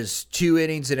 Pitches 2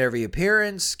 innings in every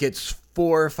appearance, gets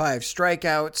 4 or 5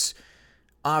 strikeouts.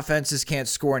 Offenses can't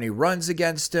score any runs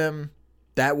against him.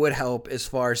 That would help as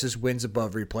far as his wins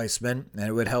above replacement, and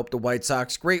it would help the White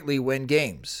Sox greatly win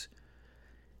games.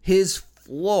 His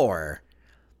floor,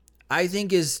 I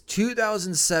think, is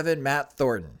 2007 Matt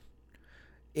Thornton.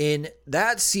 In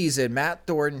that season, Matt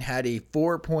Thornton had a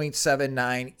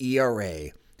 4.79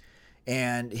 ERA,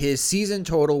 and his season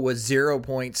total was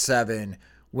 0.7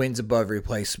 wins above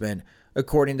replacement,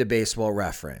 according to Baseball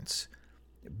Reference.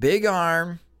 Big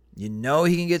arm, you know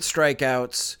he can get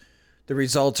strikeouts. The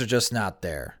results are just not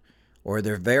there, or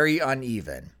they're very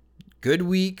uneven. Good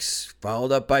weeks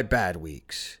followed up by bad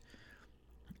weeks.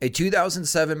 A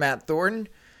 2007 Matt Thornton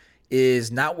is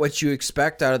not what you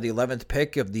expect out of the 11th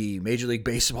pick of the Major League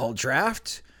Baseball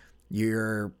draft.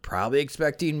 You're probably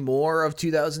expecting more of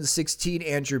 2016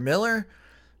 Andrew Miller,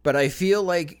 but I feel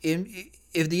like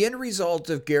if the end result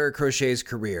of Garrett Crochet's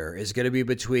career is going to be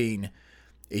between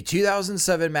a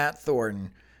 2007 Matt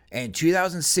Thornton and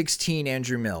 2016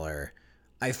 Andrew Miller,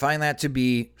 I find that to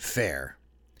be fair.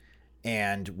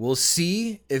 And we'll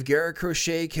see if Garrett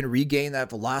Crochet can regain that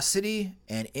velocity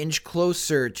and inch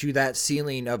closer to that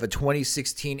ceiling of a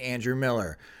 2016 Andrew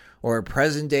Miller or a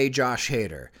present-day Josh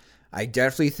Hader. I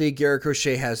definitely think Garrett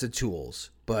Crochet has the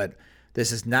tools, but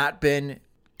this has not been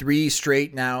 3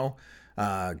 straight now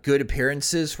good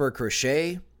appearances for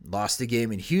Crochet. Lost the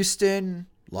game in Houston,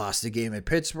 lost the game in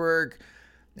Pittsburgh,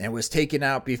 and was taken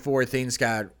out before things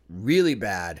got really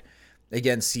bad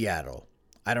against Seattle.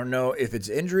 I don't know if it's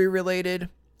injury related.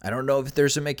 I don't know if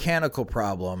there's a mechanical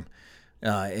problem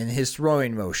in his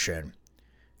throwing motion.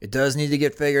 It does need to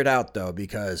get figured out, though,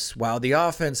 because while the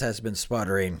offense has been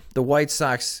sputtering, the White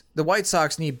Sox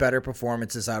need better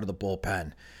performances out of the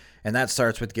bullpen, and that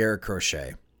starts with Garrett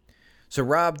Crochet. So,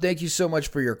 Rob, thank you so much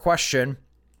for your question.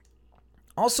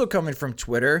 Also coming from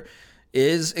Twitter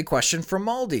is a question from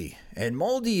Maldi, and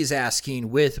Maldi is asking,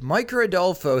 with Mike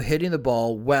Rodolfo hitting the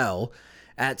ball well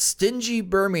at stingy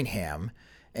Birmingham,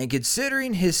 and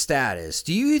considering his status,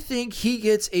 do you think he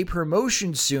gets a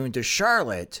promotion soon to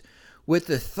Charlotte, with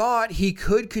the thought he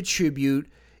could contribute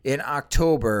in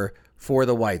October for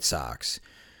the White Sox?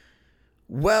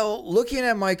 Well, looking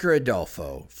at Mike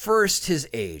Rodolfo, first his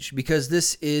age, because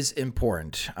this is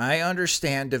important. I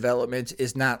understand development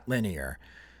is not linear.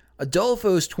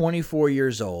 Adolfo's 24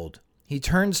 years old. He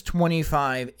turns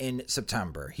 25 in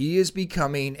September. He is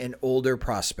becoming an older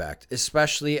prospect,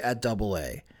 especially at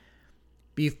AA.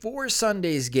 Before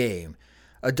Sunday's game,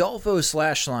 Adolfo's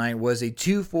slash line was a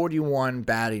 .241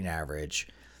 batting average,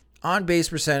 on-base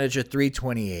percentage of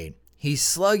 .328. He's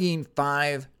slugging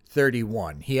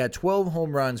 .531. He had 12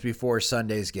 home runs before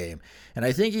Sunday's game, and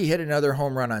I think he hit another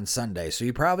home run on Sunday, so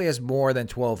he probably has more than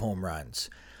 12 home runs.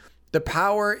 The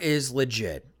power is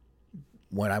legit.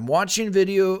 When I'm watching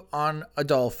video on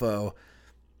Adolfo,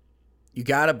 you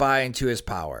got to buy into his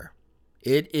power.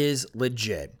 It is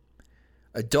legit.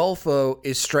 Adolfo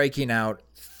is striking out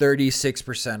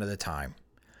 36% of the time.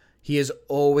 He has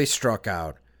always struck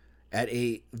out at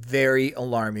a very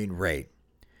alarming rate.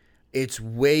 It's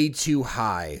way too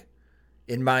high,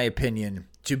 in my opinion,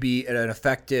 to be an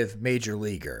effective major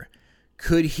leaguer.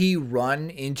 Could he run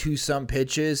into some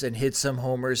pitches and hit some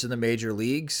homers in the major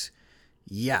leagues?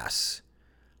 Yes.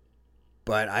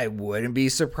 But I wouldn't be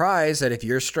surprised that if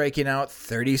you're striking out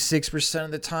 36% of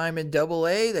the time in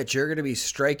AA, that you're going to be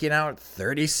striking out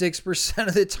 36%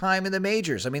 of the time in the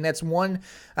majors. I mean, that's 1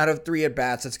 out of 3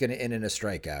 at-bats that's going to end in a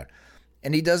strikeout.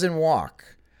 And he doesn't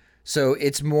walk. So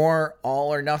it's more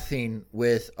all or nothing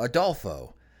with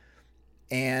Adolfo.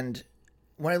 And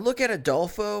when I look at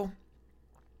Adolfo,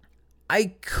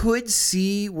 I could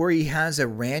see where he has a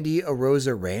Randy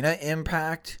Arozarena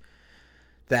impact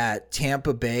that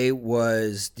Tampa Bay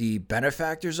was the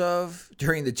benefactors of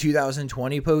during the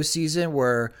 2020 postseason,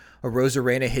 where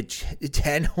Arozarena hit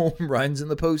 10 home runs in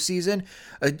the postseason.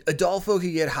 Adolfo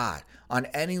could get hot on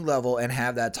any level and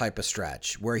have that type of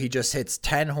stretch where he just hits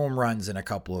 10 home runs in a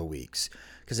couple of weeks.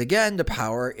 Because again, the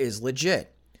power is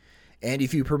legit. And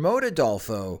if you promote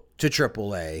Adolfo to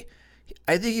AAA,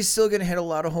 I think he's still going to hit a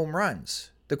lot of home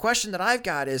runs. The question that I've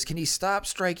got is, can he stop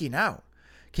striking out?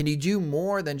 Can he do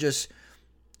more than just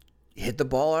hit the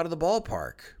ball out of the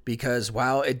ballpark? Because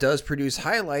while it does produce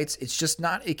highlights, it's just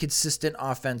not a consistent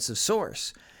offensive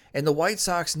source. And the White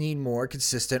Sox need more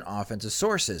consistent offensive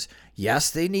sources. Yes,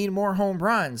 they need more home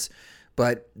runs,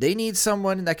 but they need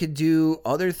someone that could do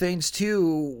other things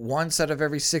too, 1 out of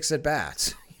every 6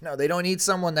 at-bats. You know, they don't need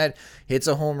someone that hits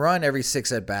a home run every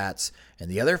 6 at-bats, and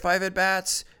the other 5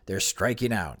 at-bats, they're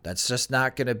striking out. That's just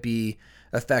not going to be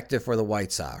effective for the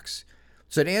White Sox.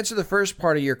 So to answer the first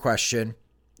part of your question,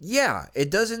 yeah,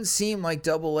 it doesn't seem like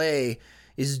AA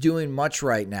is doing much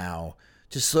right now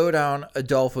to slow down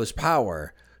Adolfo's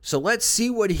power. So let's see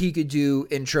what he could do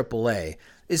in AAA,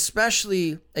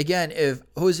 especially, again, if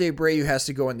Jose Abreu has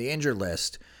to go on the injured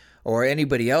list or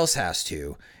anybody else has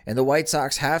to, and the White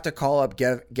Sox have to call up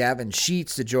Gavin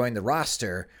Sheets to join the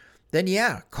roster, then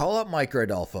yeah, call up Mike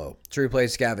Rodolfo to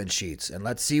replace Gavin Sheets, and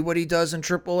let's see what he does in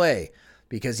AAA,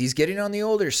 because he's getting on the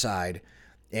older side.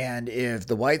 And if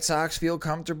the White Sox feel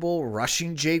comfortable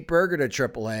rushing Jake Burger to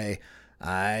AAA,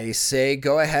 I say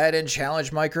go ahead and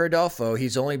challenge Mike Rodolfo.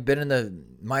 He's only been in the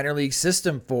minor league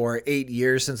system for 8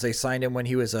 years since they signed him when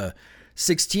he was a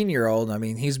 16-year-old. I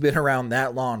mean, he's been around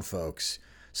that long, folks.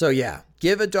 So yeah,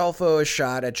 give Adolfo a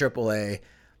shot at AAA.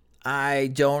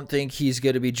 I don't think he's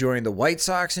going to be joining the White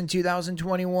Sox in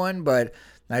 2021, but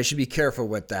I should be careful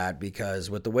with that, because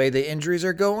with the way the injuries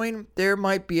are going, there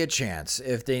might be a chance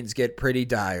if things get pretty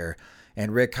dire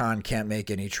and Rick Hahn can't make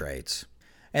any trades.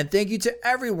 And thank you to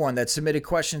everyone that submitted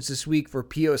questions this week for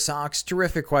P.O. Sox.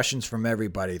 Terrific questions from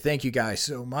everybody. Thank you guys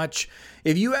so much.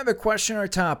 If you have a question or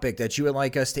topic that you would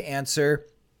like us to answer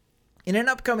in an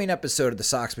upcoming episode of the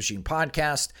Sox Machine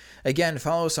podcast, again,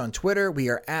 follow us on Twitter. We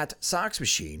are at Sox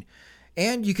Machine.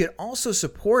 And you can also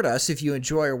support us if you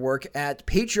enjoy our work at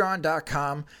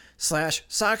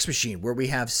patreon.com/SoxMachine, where we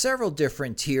have several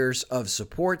different tiers of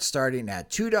support starting at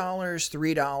 $2,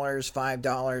 $3,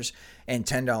 $5, and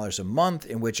 $10 a month,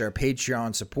 in which our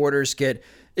Patreon supporters get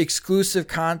exclusive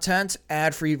content,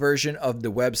 ad-free version of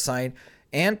the website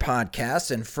and podcast,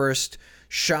 and first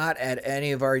shot at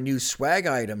any of our new swag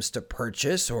items to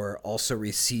purchase or also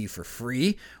receive for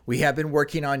free. We have been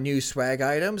working on new swag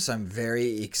items. I'm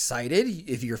very excited.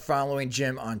 If you're following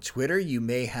Jim on Twitter, you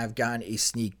may have gotten a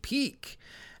sneak peek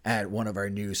at one of our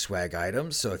new swag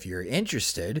items. So if you're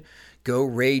interested, go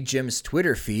raid Jim's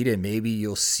Twitter feed and maybe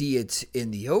you'll see it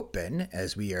in the open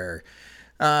as we are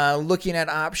looking at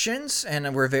options,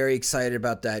 and we're very excited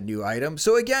about that new item.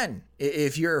 So again,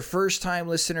 if you're a first-time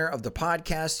listener of the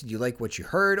podcast, you like what you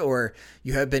heard, or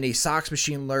you have been a Sox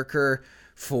Machine lurker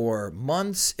for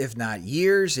months, if not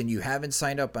years, and you haven't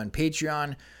signed up on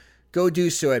Patreon, go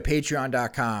do so at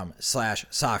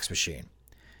patreon.com/SoxMachine.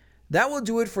 That will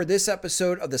do it for this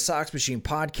episode of the Sox Machine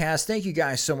podcast. Thank you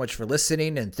guys so much for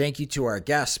listening, and thank you to our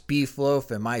guests, Beef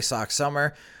Loaf and My Sox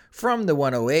Summer from the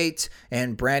 108,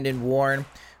 and Brandon Warren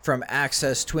from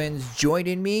Access Twins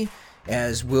joining me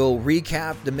as we'll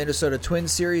recap the Minnesota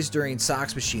Twins series during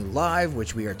Sox Machine Live,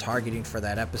 which we are targeting for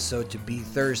that episode to be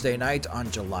Thursday night on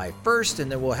July 1st,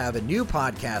 and then we'll have a new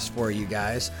podcast for you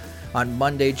guys on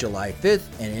Monday, July 5th,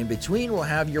 and in between we'll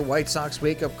have your White Sox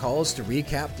wake-up calls to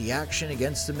recap the action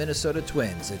against the Minnesota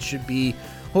Twins. It should be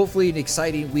hopefully an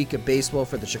exciting week of baseball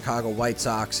for the Chicago White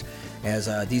Sox as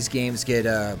these games get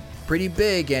pretty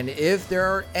big, and if there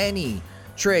are any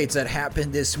trades that happen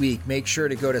this week, make sure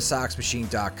to go to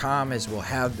SoxMachine.com as we'll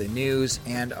have the news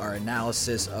and our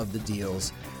analysis of the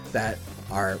deals that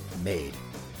are made.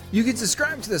 You can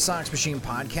subscribe to the Sox Machine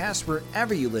podcast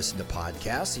wherever you listen to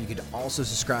podcasts. You can also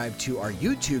subscribe to our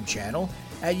YouTube channel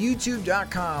at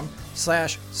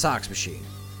youtube.com/SoxMachine.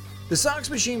 The Sox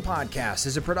Machine podcast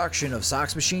is a production of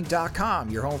SoxMachine.com,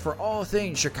 your home for all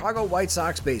things Chicago White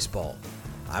Sox baseball.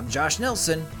 I'm Josh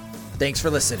Nelson. Thanks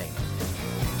for listening.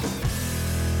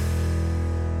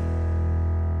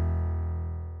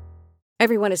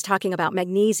 Everyone is talking about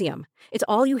magnesium. It's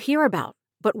all you hear about.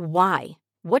 But why?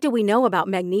 What do we know about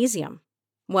magnesium?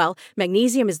 Well,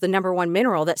 magnesium is the number one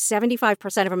mineral that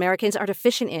 75% of Americans are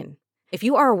deficient in. If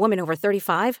you are a woman over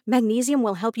 35, magnesium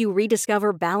will help you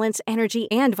rediscover balance,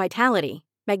 energy, and vitality.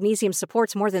 Magnesium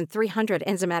supports more than 300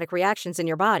 enzymatic reactions in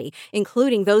your body,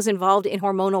 including those involved in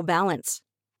hormonal balance.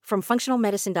 From functional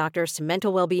medicine doctors to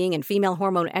mental well-being and female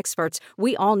hormone experts,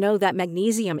 we all know that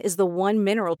magnesium is the one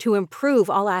mineral to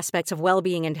improve all aspects of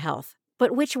well-being and health.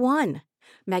 But which one?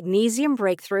 Magnesium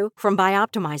Breakthrough from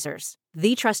Bioptimizers,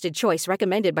 the trusted choice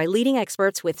recommended by leading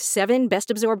experts with 7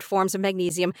 best-absorbed forms of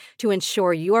magnesium to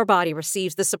ensure your body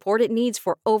receives the support it needs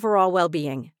for overall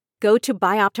well-being. Go to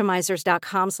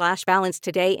bioptimizers.com/balance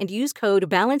today and use code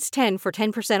BALANCE10 for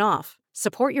 10% off.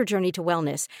 Support your journey to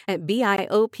wellness at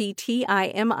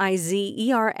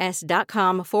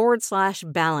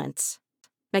bioptimizers.com/balance.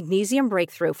 Magnesium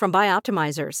Breakthrough from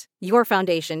Bioptimizers, your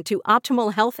foundation to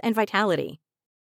optimal health and vitality.